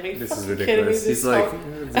kidding me? This is Fucking ridiculous." kidding me? He's like,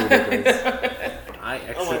 "It's ridiculous." I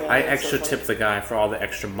that's extra so tipped the guy for all the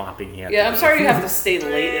extra mopping he had. Yeah, to I'm do. sorry you have to stay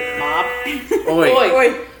late and mop.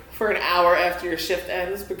 Oi. For an hour after your shift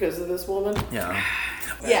ends because of this woman. Yeah.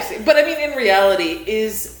 Yeah. But I mean, in reality,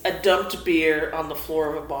 is a dumped beer on the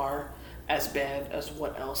floor of a bar as bad as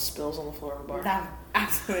what else spills on the floor of a bar? No,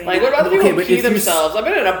 absolutely Like, not. what about the people who but pee if you themselves? I've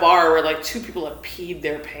been in a bar where, like, 2 people have peed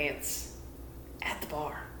their pants at the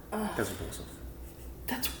bar. That's repulsive.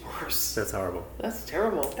 That's worse. That's horrible. That's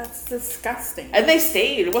terrible. That's disgusting. And they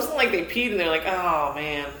stayed. It wasn't like they peed and they're like, oh,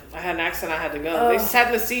 man, I had an accident, I had to go. They sat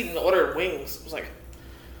in the seat and ordered wings. It was like,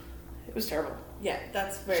 it was terrible. Yeah,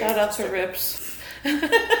 that's very Shout out to Rips.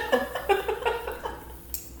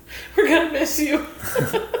 We're gonna miss you.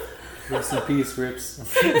 Rest in peace, Rips.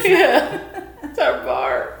 Yeah. It's our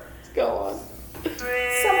bar. Let's go on.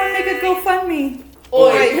 Someone make a GoFundMe.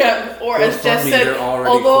 Or as Jess GoFundMe, said, they're already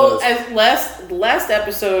although closed. as last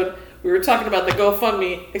episode we were talking about the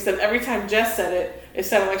GoFundMe, except every time Jess said it, it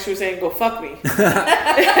sounded like she was saying "Go fuck me." You notice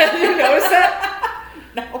that?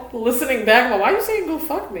 No. Listening back, I'm like, why are you saying "Go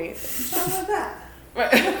fuck me"? What's wrong with that?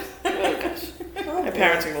 Right. Oh gosh. My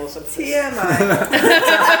parents are gonna listen to this. TMI.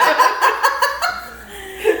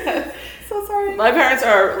 So sorry. My parents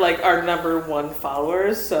are like our number 1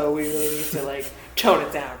 followers, so we really need to like tone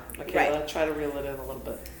it down. Okay, Right. let's try to reel it in a little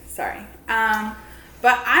bit. Sorry.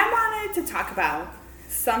 But I wanted to talk about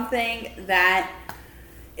something that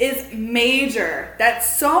is major that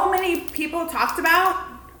so many people talked about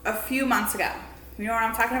a few months ago. You know what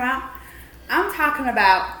I'm talking about? I'm talking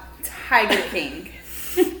about Tiger King.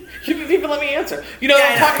 You didn't even let me answer. You know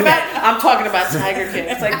what I'm talking about? I'm talking about Tiger King.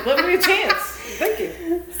 It's like, give me a chance. Thank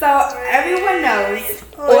you. So everyone knows.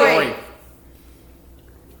 Oi.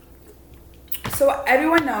 So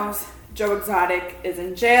everyone knows Joe Exotic is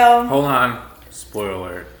in jail. Hold on. Spoiler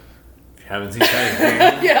alert. If you haven't seen Tiger King,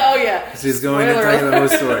 Yeah, oh yeah. she's going to tell you the whole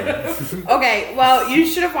story. Okay, well, you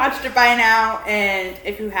should have watched it by now, and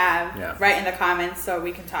if you have, Yeah. write in the comments so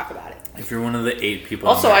we can talk about it. If you're one of the 8 people.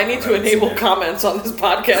 Also, in I America need to that haven't enable seen it. comments on this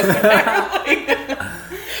podcast. Apparently.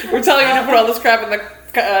 We're telling you to put all this crap in the.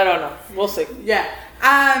 I don't know. We'll see. Yeah.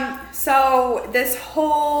 So this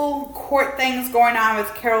whole court thing's going on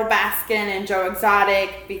with Carol Baskin and Joe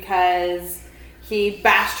Exotic because he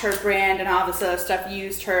bashed her brand and all this other stuff,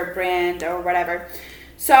 used her brand or whatever.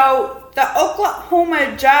 So the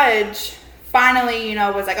Oklahoma judge finally,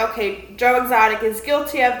 was like, okay, Joe Exotic is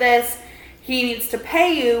guilty of this. He needs to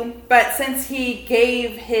pay you, but since he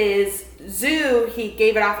gave his zoo, he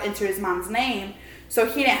gave it off into his mom's name, so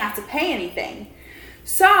he didn't have to pay anything.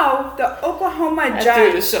 So the Oklahoma That judge,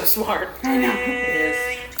 dude is so smart. I know. It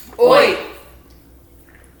is. Oi.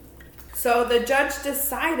 So the judge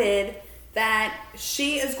decided that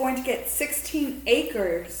she is going to get 16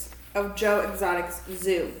 acres of Joe Exotic's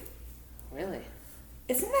zoo. Really?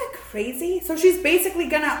 Isn't that crazy? So she's basically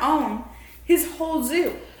gonna own his whole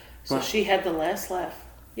zoo. So she had the last laugh.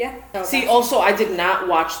 Yeah. See, also, I did not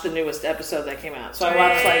watch the newest episode that came out. So I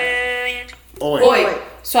watched Oi.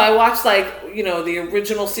 So I watched the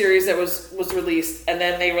original series that was released, and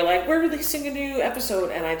then they were like, "We're releasing a new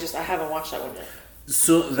episode," and I haven't watched that one yet.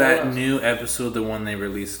 So that new episode, the one they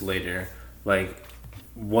released later,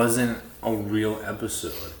 wasn't a real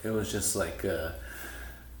episode. It was just like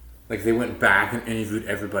they went back and interviewed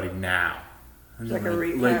everybody now. And Like they're a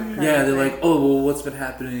recap. they're like, oh, well, what's been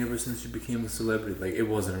happening ever since you became a celebrity? Like, it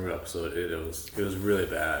wasn't a real episode. It was really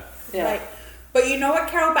bad. Yeah. Right. But you know what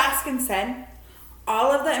Carol Baskin said?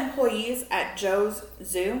 All of the employees at Joe's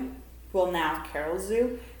Zoo, well now Carol's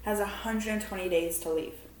Zoo, has 120 days to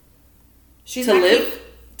leave. She's To not live?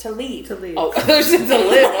 To leave. To leave. Oh, she said to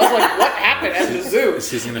live. I was like, what happened at the zoo?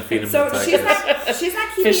 She's gonna feed him So the she's tigers. she's not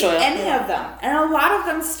keeping Fish oil. any of them. And a lot of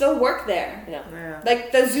them still work there. Yeah. Yeah.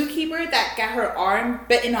 Like the zookeeper that got her arm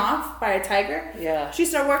bitten off by a tiger. Yeah. She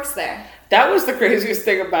still works there. That was the craziest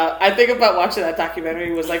thing about, I think about watching that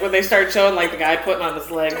documentary was like when they started showing like the guy putting on his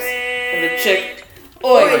legs and the chick,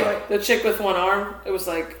 the chick with one arm. It was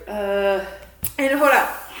like, And hold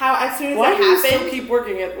up. How as soon as why it do you still happened, keep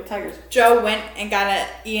working at with tigers? Joe went and got an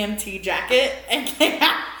EMT jacket and came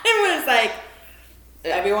out and was like,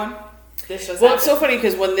 everyone, this just Well, it's happened. so funny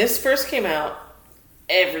because when this first came out,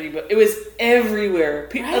 it was everywhere.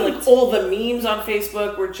 People, Right. like all the memes on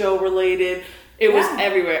Facebook were Joe related. It was Yeah.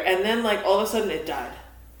 everywhere, and then like all of a sudden it died.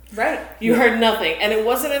 Right. You heard nothing, and it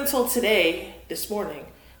wasn't until today, this morning,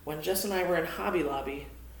 when Jess and I were in Hobby Lobby,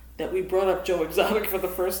 that we brought up Joe Exotic for the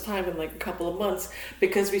first time in like a couple of months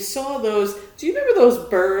because we saw those. Do you remember those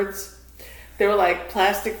birds? They were like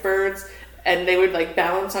plastic birds, and they would like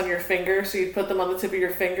balance on your finger. So you'd put them on the tip of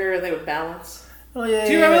your finger, and they would balance. Oh yeah,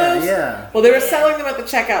 Do you remember those? Yeah. Well, they were selling them at the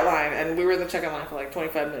checkout line, and we were in the checkout line for like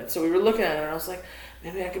 25 minutes. So we were looking at it, and I was like,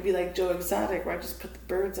 maybe I could be like Joe Exotic, where I just put the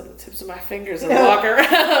birds on the tips of my fingers and walk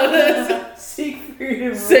around. Siegfried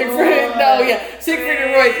and Siegfried, no, yeah, Siegfried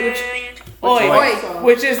and Roy,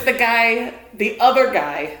 which is the guy, the other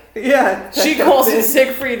guy. Yeah. She calls him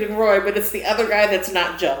Siegfried and Roy, but it's the other guy that's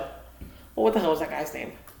not Joe. Well, what the hell was that guy's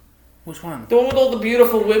name? Which one? The one with all the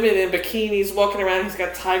beautiful women in bikinis walking around. He's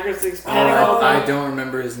got tigers. He's petting all of I them. don't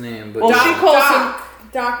remember his name, but Well, she calls him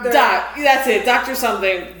Doctor. Doc. That's it, Doctor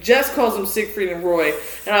something. Jess calls him Siegfried and Roy,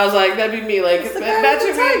 and I was like, that'd be me. Like, It's the guy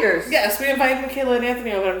with the tigers. Yes, we invited Michaela and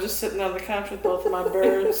Anthony over. I'm just sitting on the couch with both of my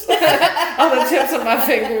birds on the tips of my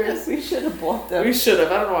fingers. We should have bought them. We should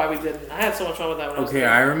have. I don't know why we didn't. I had so much fun with that when I was okay,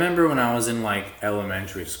 little. I remember when I was in like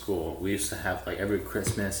elementary school, we used to have like every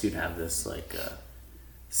Christmas you'd have this like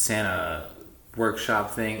Santa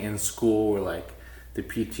workshop thing in school where like the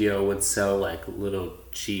PTO would sell like little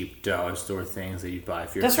cheap dollar store things that you buy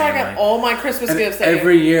for your That's where family. I got all my Christmas And gifts.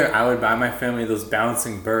 every year I would buy my family those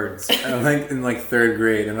bouncing birds like in like third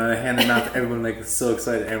grade, and I hand them out to everyone like so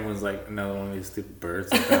excited. Everyone's like, another one of these stupid birds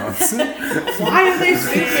that bounce. Why are they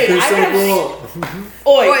stupid? They're so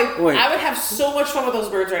cool. Oi, Oi. I would have so much fun with those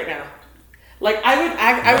birds right now. Like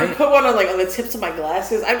I would put one on like on the tips of my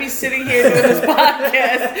glasses. I'd be sitting here doing this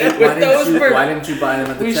podcast with those birds. Why didn't you buy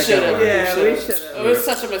them at the We checkout should have. line? Yeah, we should have. It was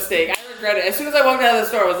such a mistake. I regret it. As soon as I walked out of the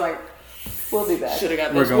store, I was like, We'll be back. should have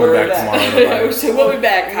got We're those going birds. back tomorrow to buy them. We'll be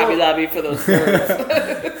back, Hobby Lobby, for those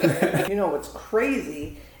birds. You know what's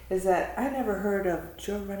crazy is that I never heard of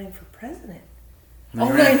Joe running for president. No,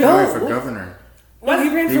 he Oh, ran I know. for governor. No,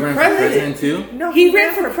 he ran He for ran president. for president too? No, He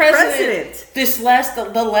ran for president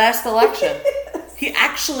the last election. He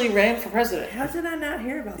actually ran for president. How did I not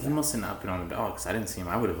hear about He that? must have not been on the ballot because I didn't see him.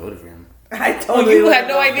 I would have voted for him. I Well, totally you would had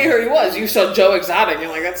no have idea who he was. You saw Joe Exotic. You're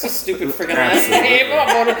like, that's a stupid freaking last Absolutely. name.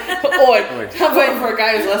 I'm voting for a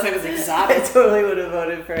guy whose last name is I Exotic. totally would have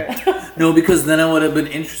voted for it. No, because then I would have been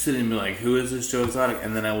interested in be like, who is this Joe Exotic?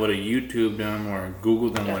 And then I would have YouTubed him or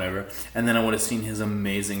Googled him, whatever. And then I would have seen his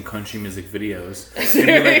amazing country music videos. And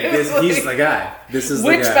be like, he's the guy. This is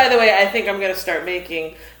Which, the guy. by the way, I think I'm going to start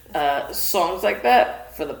making songs like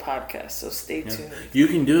that for the podcast. So stay tuned. You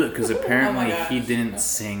can do it because apparently gosh. he didn't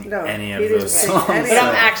sing No, any of he didn't those sing songs. any But of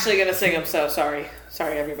I'm So- actually going to sing them. So sorry.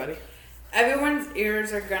 Sorry, everybody. Everyone's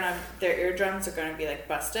ears are gonna, their eardrums are gonna be like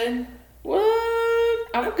busted. What?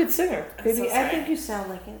 I'm a good singer. I'm Baby, so I sorry. think you sound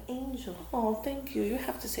like an angel. Oh, thank you. You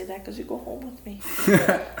have to say that because you go home with me.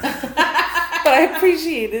 But I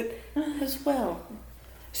appreciate it as well.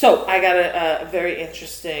 So I got a very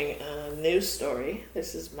interesting news story.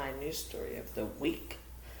 This is my news story of the week,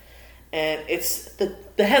 and it's the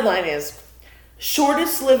headline is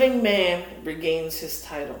 "Shortest living man regains his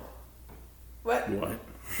title." What? What?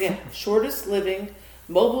 Yeah, shortest living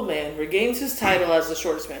mobile man regains his title as the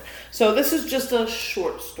shortest man. So this is just a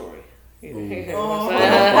short story.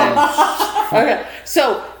 Okay,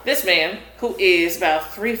 so this man who is about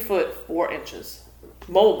 3'4",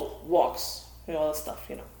 mobile, walks, all that stuff.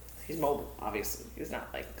 He's mobile. Obviously, he's not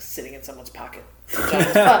like sitting in someone's pocket,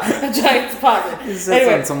 a giant's pocket. He sits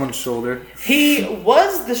Anyway, on someone's shoulder. he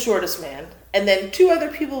was the shortest man, and then two other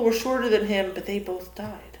people were shorter than him, but they both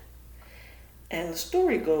died. And the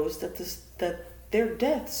story goes that their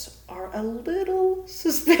deaths are a little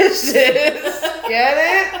suspicious. Get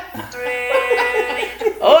it?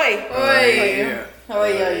 Oi! Oi!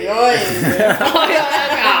 Oi!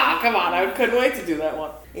 Ah, come on, I couldn't wait to do that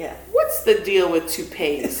one. Yeah. What's the deal with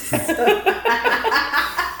toupees?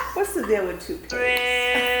 What's the deal with toupees?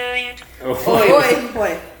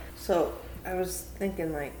 Oi! So I was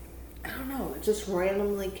thinking, like, I don't know. It just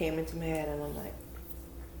randomly came into my head, and I'm like,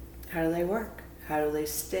 how do they work? How do they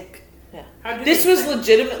stick? Yeah. This was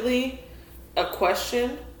legitimately a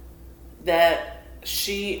question that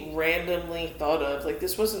she randomly thought of. Like,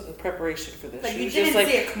 this wasn't in preparation for this. Like, she you was didn't just like,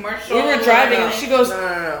 see a commercial. we were driving, and she goes,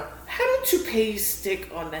 No. how do toupees stick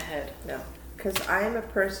on the head? No. Because I am a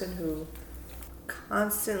person who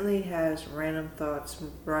constantly has random thoughts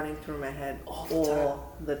running through my head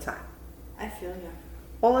All the time. I feel you.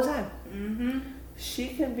 All the time. Mm-hmm. She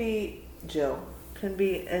can be, Jill, can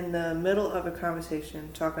be in the middle of a conversation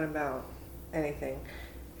talking about anything.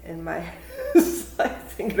 And my head is like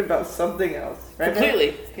thinking about something else. Right?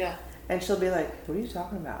 Completely. Yeah. And she'll be like, what are you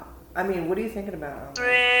talking about? I mean, what are you thinking about? I'm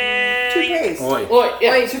like, toupees. Oi. Oi,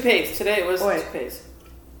 yeah, toupees. Today it was Oi. toupees.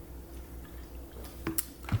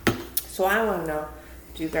 So I want to know,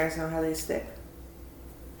 do you guys know how they stick?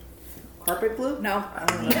 Carpet glue? No. I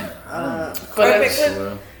don't know. Carpet Glue.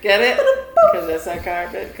 glue. Get it? Because that's our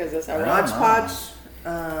carpet. Because that's our I rock. don't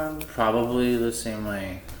Hodgepodge. Probably the same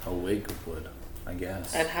way a wig would, I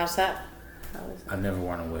guess. And how's that? How is I've never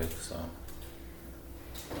worn a wig, so.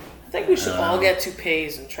 I think we should all get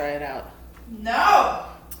toupees and try it out. No.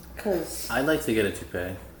 Because I'd like to get a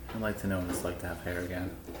toupee. I'd like to know what it's like to have hair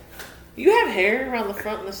again. You have hair around the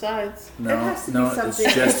front and the sides. No, has to be no, it's something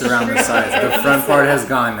just around the sides. The front part has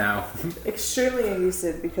gone now. extremely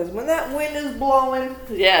adhesive, because when that wind is blowing,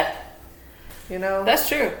 Yeah, you know, that's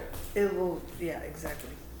true. it will, yeah, exactly.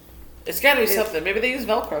 It's got to be something. Maybe they use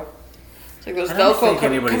Velcro. It's like those I don't Velcro think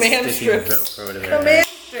anybody's command sticking strips. Velcro to their Command hair.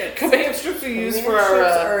 strips. Command strips we use Command for our.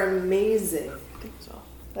 strips are amazing. So,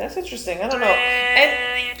 that's interesting. I don't know.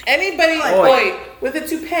 And anybody Oi. with a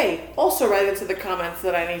toupee, also write into the comments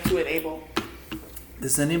that I need to enable.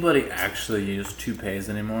 Does anybody actually use toupees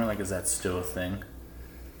anymore? Like, is that still a thing?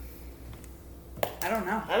 I don't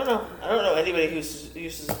know. I don't know. I don't know anybody who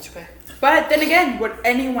uses a toupee. But then again, would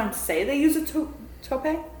anyone say they use a toupee?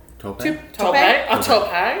 Toupee? Toupee? A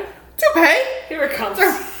toupee? Toupee? Here it comes.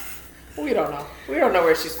 We don't know. We don't know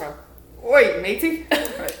where she's from. Wait, matey?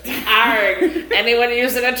 Arrgh. Anyone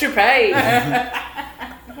using a toupee?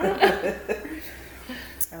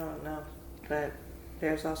 I don't know, but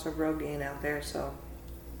there's also Rogaine out there, so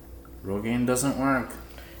Rogaine doesn't work.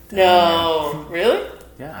 No. Really?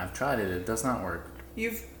 Yeah, I've tried it. It does not work.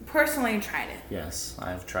 You've personally tried it. Yes,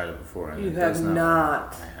 I've tried it before. And You it have does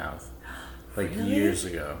not. Work. I have. Like Really? years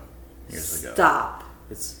ago. Stop.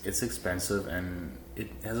 It's expensive and it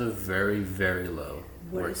has a very, very low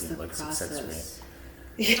What is working the success rate. process?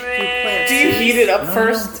 Do you heat it up No,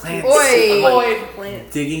 first? plant Oi. seeds. I'm like,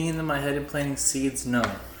 Plant. digging into my head and planting seeds? No.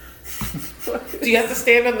 Do you have to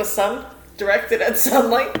stand in the sun, directed at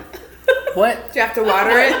sunlight? What? Do you have to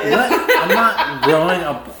water it? What? I'm not growing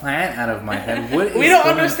a plant out of my head. What is We don't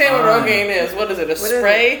going understand what on? Rogaine is. What is it? A is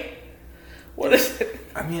spray? What is it?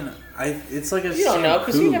 I mean, it's like a You don't know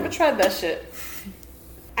because you shampoo. never tried that shit.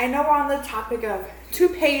 I know we're on the topic of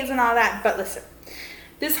toupees and all that, but listen,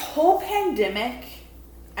 this whole pandemic,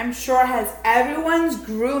 I'm sure, has everyone's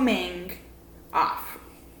grooming off.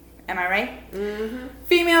 Am I right? Mm-hmm.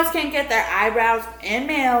 Females can't get their eyebrows, and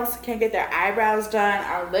males can't get their eyebrows done,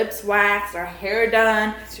 our lips waxed, our hair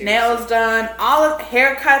done, Seriously. nails done, all of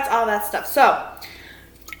haircuts, all that stuff. So,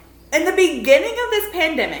 in the beginning of this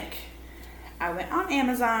pandemic, I went on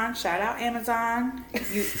Amazon. Shout out Amazon.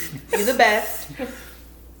 You the best.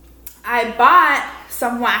 I bought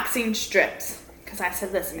some waxing strips because I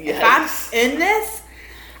said, listen, if I'm in this,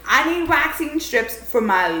 I need waxing strips for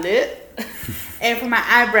my lip and for my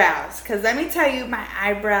eyebrows. Because let me tell you, my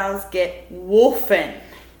eyebrows get wolfing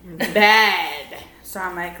bad. So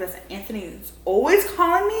I'm like, listen, Anthony's always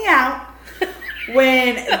calling me out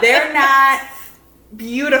when they're not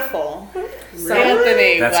beautiful. So,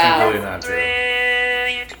 Anthony, That's wow. completely not true.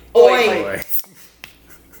 Oi. Boy.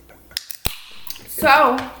 So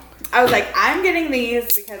I was like, I'm getting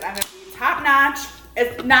these because I'm gonna be top notch.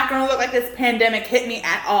 It's not gonna look like this pandemic hit me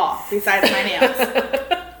at all, besides my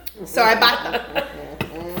nails. So I bought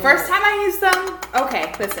them. First time I used them,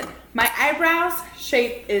 okay, listen, my eyebrows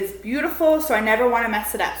shape is beautiful, so I never want to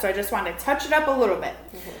mess it up. So I just wanted to touch it up a little bit.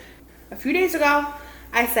 A few days ago,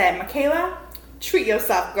 I said, Michaela, treat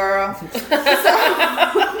yourself, girl. So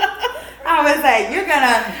I was like, you're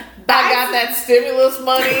gonna got that stimulus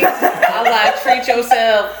money. I was like, treat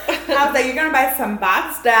yourself. I was like, you're gonna buy some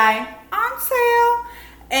box dye on sale,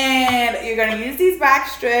 and you're gonna use these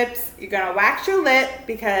wax strips. You're gonna wax your lip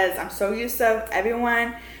because I'm so used to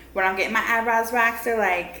everyone when I'm getting my eyebrows waxed. They're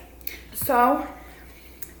like, so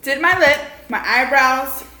did my lip, my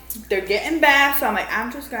eyebrows. They're getting bad, so I'm like,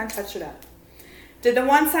 I'm just gonna touch it up. Did the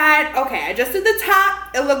one side, okay, I just did the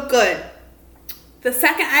top, it looked good. The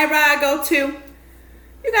second eyebrow I go to,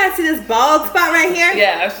 you guys see this bald spot right here?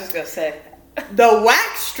 Yeah, I was just gonna say. The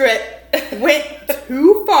wax strip went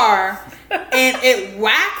too far, and it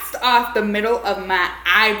waxed off the middle of my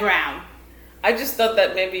eyebrow. I just thought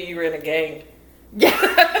that maybe you were in a gang.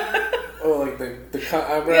 Yeah. Oh, like the cut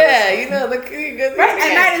eyebrows? Yeah, you know, the Right,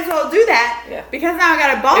 I might as well do that. Yeah. Because now I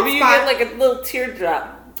got a bald maybe spot. you get like a little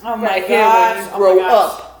teardrop. Oh my right here gosh, when you oh grow my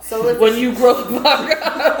gosh. up. So When you grow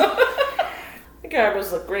up. Your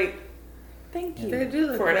eyebrows look great thank you. They do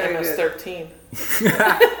look for an very MS-13.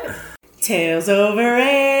 Tails over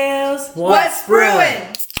rails. What's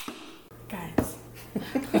brewing? Guys.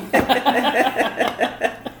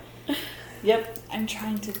 Yep. I'm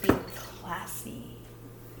trying to be classy.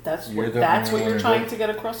 That's You're what, the that's only what you're one trying who- to get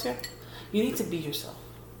across here? You need to be yourself.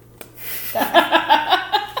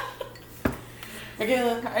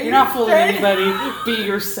 Michaela, you're not fooling anybody. Be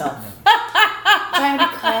yourself. I'm trying to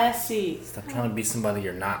be classy. Stop trying to be somebody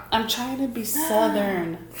you're not. I'm trying to be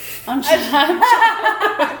southern. I'm trying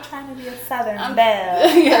to be a southern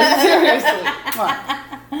belle. Yeah, seriously. Come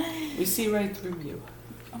on. We see right through you.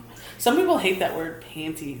 Some people hate that word,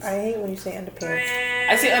 panties. I hate when you say underpants.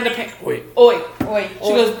 I say underpants. Wait. Oi. Wait. She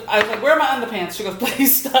goes, I was like, where are my underpants? She goes,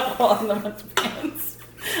 please stop calling them underpants.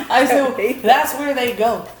 I said, that's where they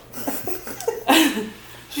go.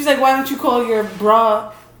 She's like, why don't you call your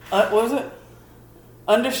bra, what was it?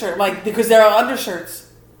 Undershirt. Like, because there are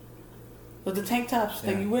undershirts. But the tank tops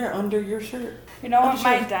that you wear under your shirt. You know what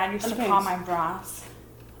my Undershirts. dad used to Underpants. call my bras?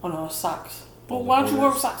 Oh no, socks. Well, why don't you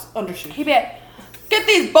wear socks? Undershirt. He'd be like, get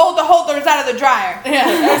these boulder holders out of the dryer. Yeah,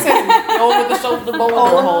 I said, over the shoulder boulder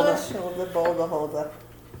holder. Boulder holder.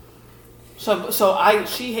 So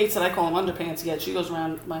she hates that I call them underpants, yet she goes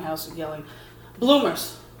around my house yelling,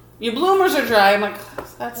 bloomers. Your bloomers are dry. I'm like,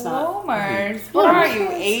 that's not. Bloomers. What are you,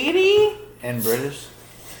 80? And British?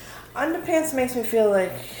 Underpants makes me feel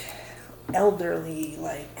like elderly,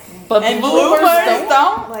 like But And bloomers bloomers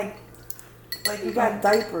don't. like you got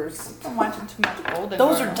diapers. I'm watching too much Golden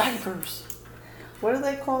Those Girls. are diapers. What do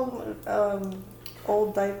they call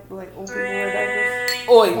old diaper, like old people wear diapers?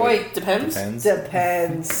 Oi, depends.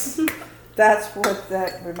 Depends. That's what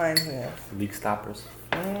that reminds me of. Leak stoppers.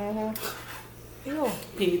 Ew.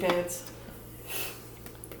 Pee pads.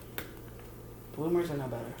 Bloomers are no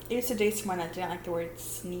better. I used to date someone that didn't like the word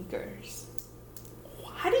sneakers.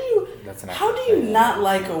 How do you? That's an How do actual you thing. not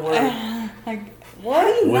like a word? Like, What do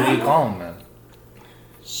you What not? do you call them then?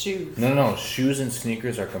 Shoes. No. Shoes and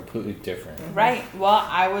sneakers are completely different. right. Well,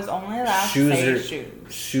 I was only allowed Shoes to say are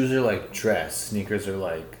shoes. shoes are like dress. Sneakers are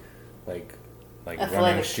like running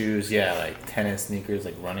Athletic. shoes. Yeah, like tennis sneakers,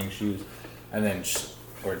 like running shoes, and then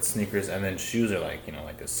or it's sneakers, and then shoes are like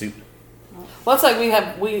like a suit. Well, it's like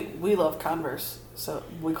we love Converse, so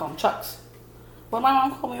we call them Chucks. What did my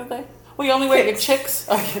mom call me the other day? We only wear your chicks.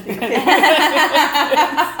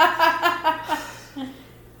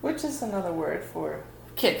 Which is another word for.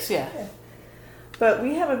 Kicks, yeah. But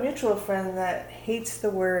we have a mutual friend that hates the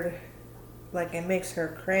word, like it makes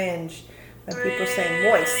her cringe when people say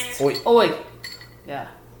moist. Wait, Oi. Yeah.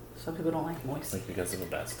 Some people don't like moist. like because of a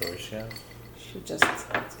bad story she has. She just,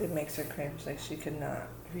 it makes her cringe. Like she could not.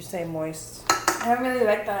 If you say moist, I don't really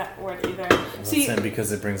like that word either. See- Listen,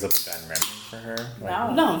 because it brings up a bad memory for her. Like,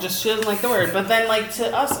 No. No, just she doesn't like the word. But then, like,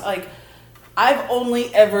 to us, like, I've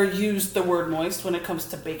only ever used the word moist when it comes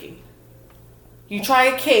to baking. You try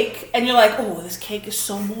a cake, and you're like, oh, this cake is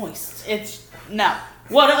so moist. It's no.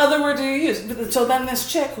 What other word do you use? So then this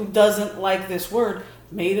chick who doesn't like this word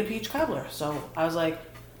made a peach cobbler. So I was like,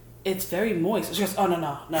 it's very moist. She goes, oh, no.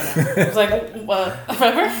 I was like,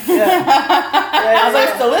 whatever. I was like,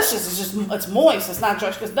 it's delicious. It's moist. It's not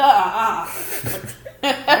dry. She goes,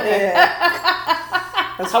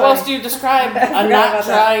 How else do you describe a not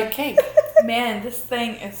dry cake? Man, this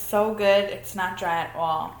thing is so good. It's not dry at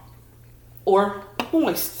all. Or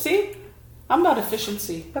moist. See? I'm about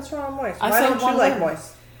efficiency. what's wrong with moist? I Why said don't you one like word.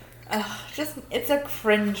 moist? Just it's a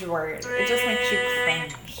cringe word. It just makes you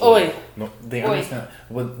cringe. Oi. No, they Oi. understand.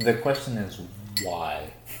 Well, the question is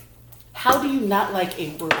why. How do you not like a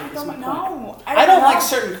word? I Is don't my point. know. I don't know. like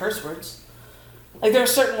certain curse words. Like there are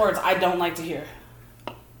certain words I don't like to hear.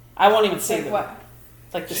 I won't even say Like them. what?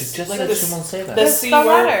 Like the She C- just like said the, she won't say that. the Just C the word.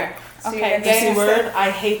 letter. Okay. The C yeah, word. I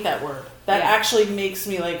hate that word. That Yeah. actually makes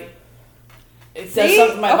me like. It does See?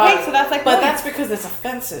 something to my Okay, body. so that's like But moist. that's because it's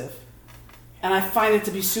offensive, and I find it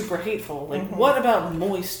to be super hateful. Like, what about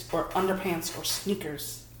moist or underpants or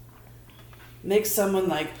sneakers makes someone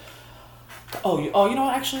like, you know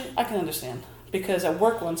what? Actually, I can understand. Because at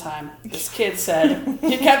work one time, this kid said,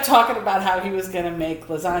 he kept talking about how he was going to make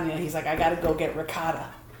lasagna. He's like, I got to go get ricotta.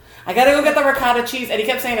 I got to go get the ricotta cheese. And he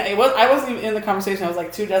kept saying it. I wasn't even in the conversation. I was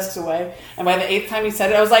like 2 desks away. And by the 8th time he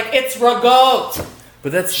said it, I was like, it's rigotte.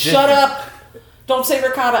 But that's Shut different. up. Don't say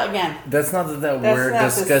ricotta again. That's not that That's word not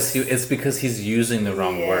disgusts you. It's because he's using the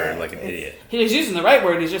wrong Yeah, word like an idiot. He was using the right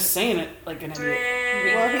word. He's just saying it like an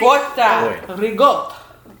idiot. Ricotta. Oi. Rigotte.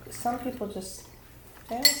 Some people just,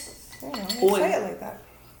 they Oi. say it like that.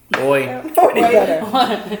 Oi. Already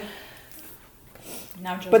better.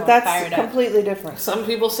 Now Joe's But all that's fired up. completely different. Some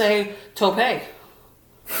people say tope. And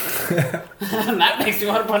that makes me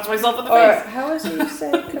want to punch myself in the Or face. how is it you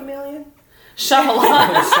say chameleon?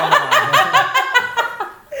 Shyamalan.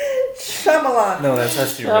 Shyamalan. No, that's how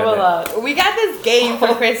she read it. Shyamalan. We got this game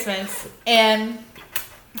for Christmas, and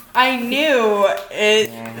I knew it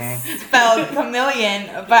spelled chameleon,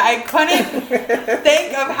 but I couldn't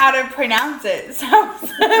think of how to pronounce it. So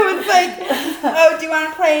I was like, "Oh, do you want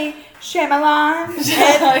to play Shyamalan?"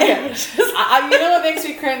 Okay. You know what makes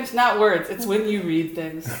me cringe? Not words. It's when you read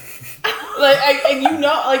things. And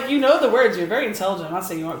you know the words. You're very intelligent. I'm not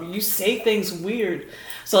saying you aren't, but you say things weird.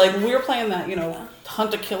 So like when we were playing that,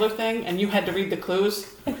 hunt a killer thing, and you had to read the clues.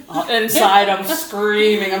 Inside, I'm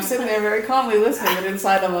screaming. I'm sitting there very calmly listening, but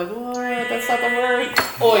inside, I'm like, what? That's not the word.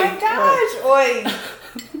 Oh Oi. my gosh, oi!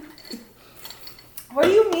 What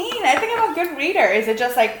do you mean? I think I'm a good reader. Is it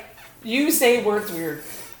just like, You say words weird.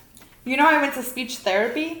 I went to speech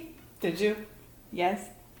therapy? Did you? Yes.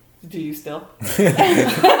 Do you still?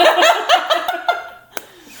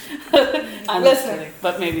 I'm just Listen. kidding,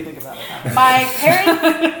 but maybe think about it. My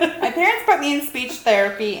parents put me in speech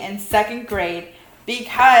therapy in 2nd grade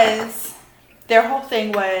because their whole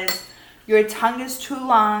thing was your tongue is too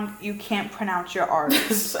long, you can't pronounce your R's.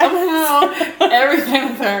 Somehow, everything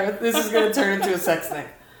with her, this is going to turn into a sex thing.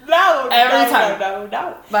 No, Every time.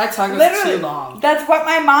 No. My tongue is Literally, too long. that's what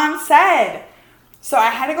my mom said. So I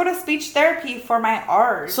had to go to speech therapy for my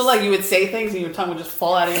R's. So like you would say things and your tongue would just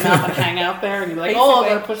fall out of your mouth and hang out there, and you'd be like, "Oh, I'm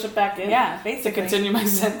Basically. gonna push it back in." Yeah, To basically. continue my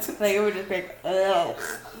sentence. Like, it would just be like, ugh.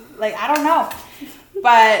 Like, I don't know.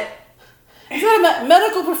 But Is there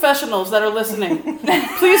medical professionals that are listening?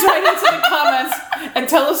 Please write into the comments and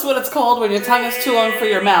tell us what it's called when your tongue is too long for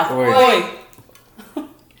your mouth. Oi. Oi.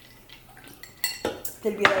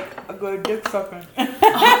 they'd be like, a good dick sucker.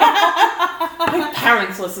 My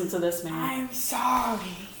parents listen to this, man. I'm sorry.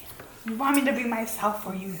 You want me to be myself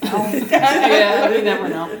or you don't. Yeah, we never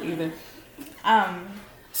know either.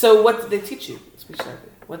 So what did they teach you? Speech therapy.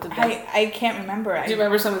 What did they? I can't remember. Do you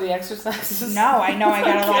remember some of the exercises? No, I know I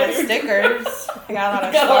got a lot of stickers. I got a lot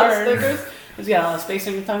of You got a lot of stars. stickers. Because you got a lot of space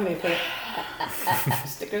on your tongue. They put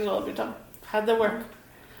stickers all over your tongue. How'd that work?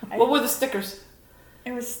 What were the stickers?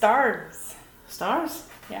 It was stars. Stars?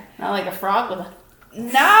 Yeah. Not like a frog with a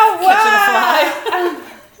No, catching a fly.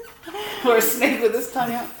 Or a snake with his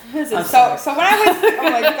tongue out. I'm So sorry. when I was, oh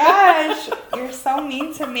my gosh, you're so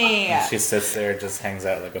mean to me. She sits there, just hangs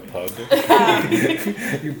out like a pug.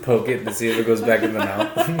 You poke it to see if it goes back in the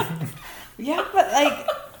mouth. Yeah, but like,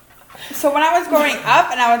 so when I was growing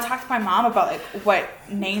up and I would talk to my mom about like what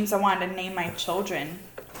names I wanted to name my children,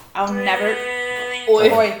 I'll never.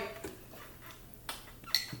 Oi.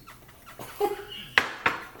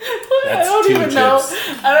 That's I don't two even know. chips.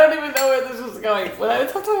 I don't even know where this was going. When I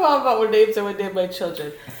talked to my mom about what names I would name my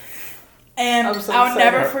children, And I'm so I'll sorry.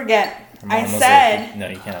 never forget. Her mom I was said, like, no,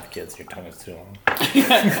 you can't have kids. Your tongue is too long.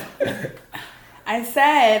 I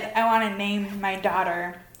said I want to name my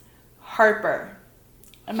daughter Harper,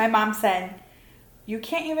 and my mom said, "You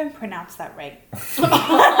can't even pronounce that right."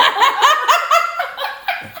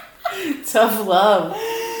 tough love.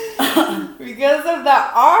 Because of the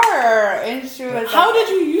R, and she was. How like, did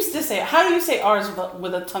you used to say it? How do you say R's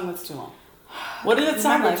with a tongue that's too long? What did it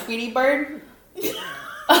sound remember like? Tweety Bird?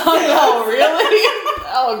 Oh no, really?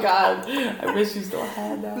 Oh god, I wish you still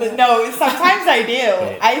had that. No, sometimes I do.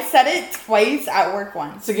 Wait. I said it twice at work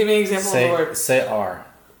once. So give me an example of a word. Say R.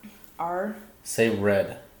 R, Say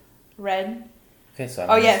red. red. Okay, so.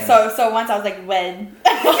 Oh yeah, so once I was like red.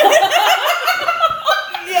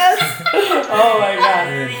 Yes. Oh my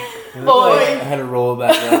god. Oh, I had to roll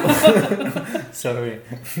back up. Sorry.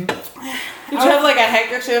 Did you have like a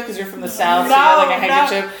handkerchief because you're from the south? So you No, had like a no.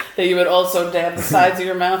 handkerchief that you would also dab the sides of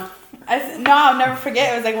your mouth. No, I'll never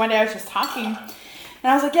forget. It was like one day I was just talking,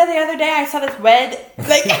 And I was like, yeah, the other day I saw this red,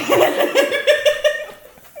 like,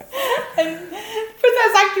 and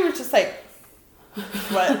Princess actually was just like,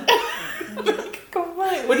 what?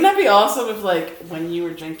 Wouldn't that be awesome if, like, when you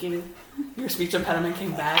were drinking, your speech impediment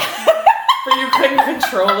came back, but you couldn't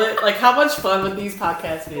control it? Like, how much fun would these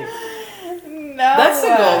podcasts be? No. That's the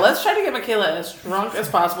goal. Let's try to get Michaela as drunk as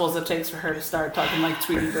possible as it takes for her to start talking like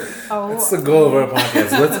Tweety Bird. Oh. That's the goal of our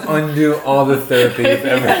podcast. Let's undo all the therapy you've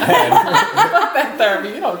ever had. Fuck that therapy.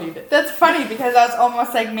 You don't need it. That's funny because I was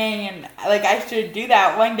almost like me, and like I should do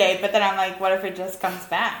that one day, but then I'm like, what if it just comes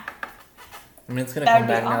back? I mean, it's gonna That come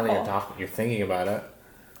would be back now that you're awful. talking. You're thinking about it.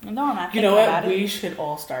 No, I'm not You thinking know what? about We it. should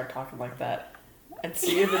all start talking like that and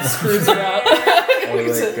see if it screws her out.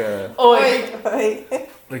 Or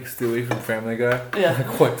like Stewie from Family Guy. Yeah.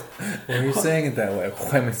 Like what? Why are you saying it that way?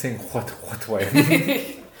 Why am I saying what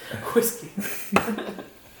way? Whiskey.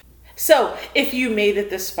 So, if you made it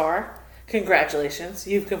this far, congratulations.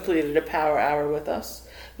 You've completed a power hour with us.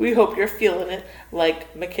 We hope you're feeling it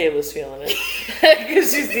like Michaela's feeling it.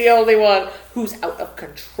 Because she's the only one who's out of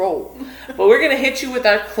control. But we're going to hit you with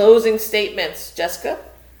our closing statements. Jessica?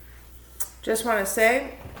 Just want to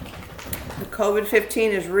say, the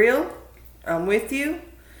COVID-15 is real. I'm with you.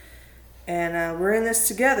 And we're in this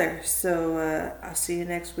together. So I'll see you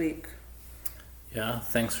next week. Yeah,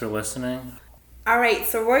 thanks for listening. All right,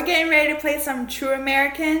 so we're getting ready to play some True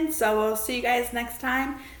American, so we'll see you guys next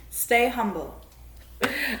time. Stay humble.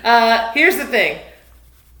 Here's the thing.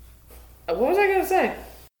 What was I going to say?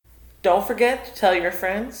 Don't forget to tell your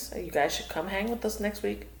friends. You guys should come hang with us next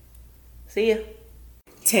week. See ya.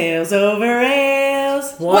 Tales over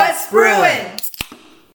ales. What's brewing?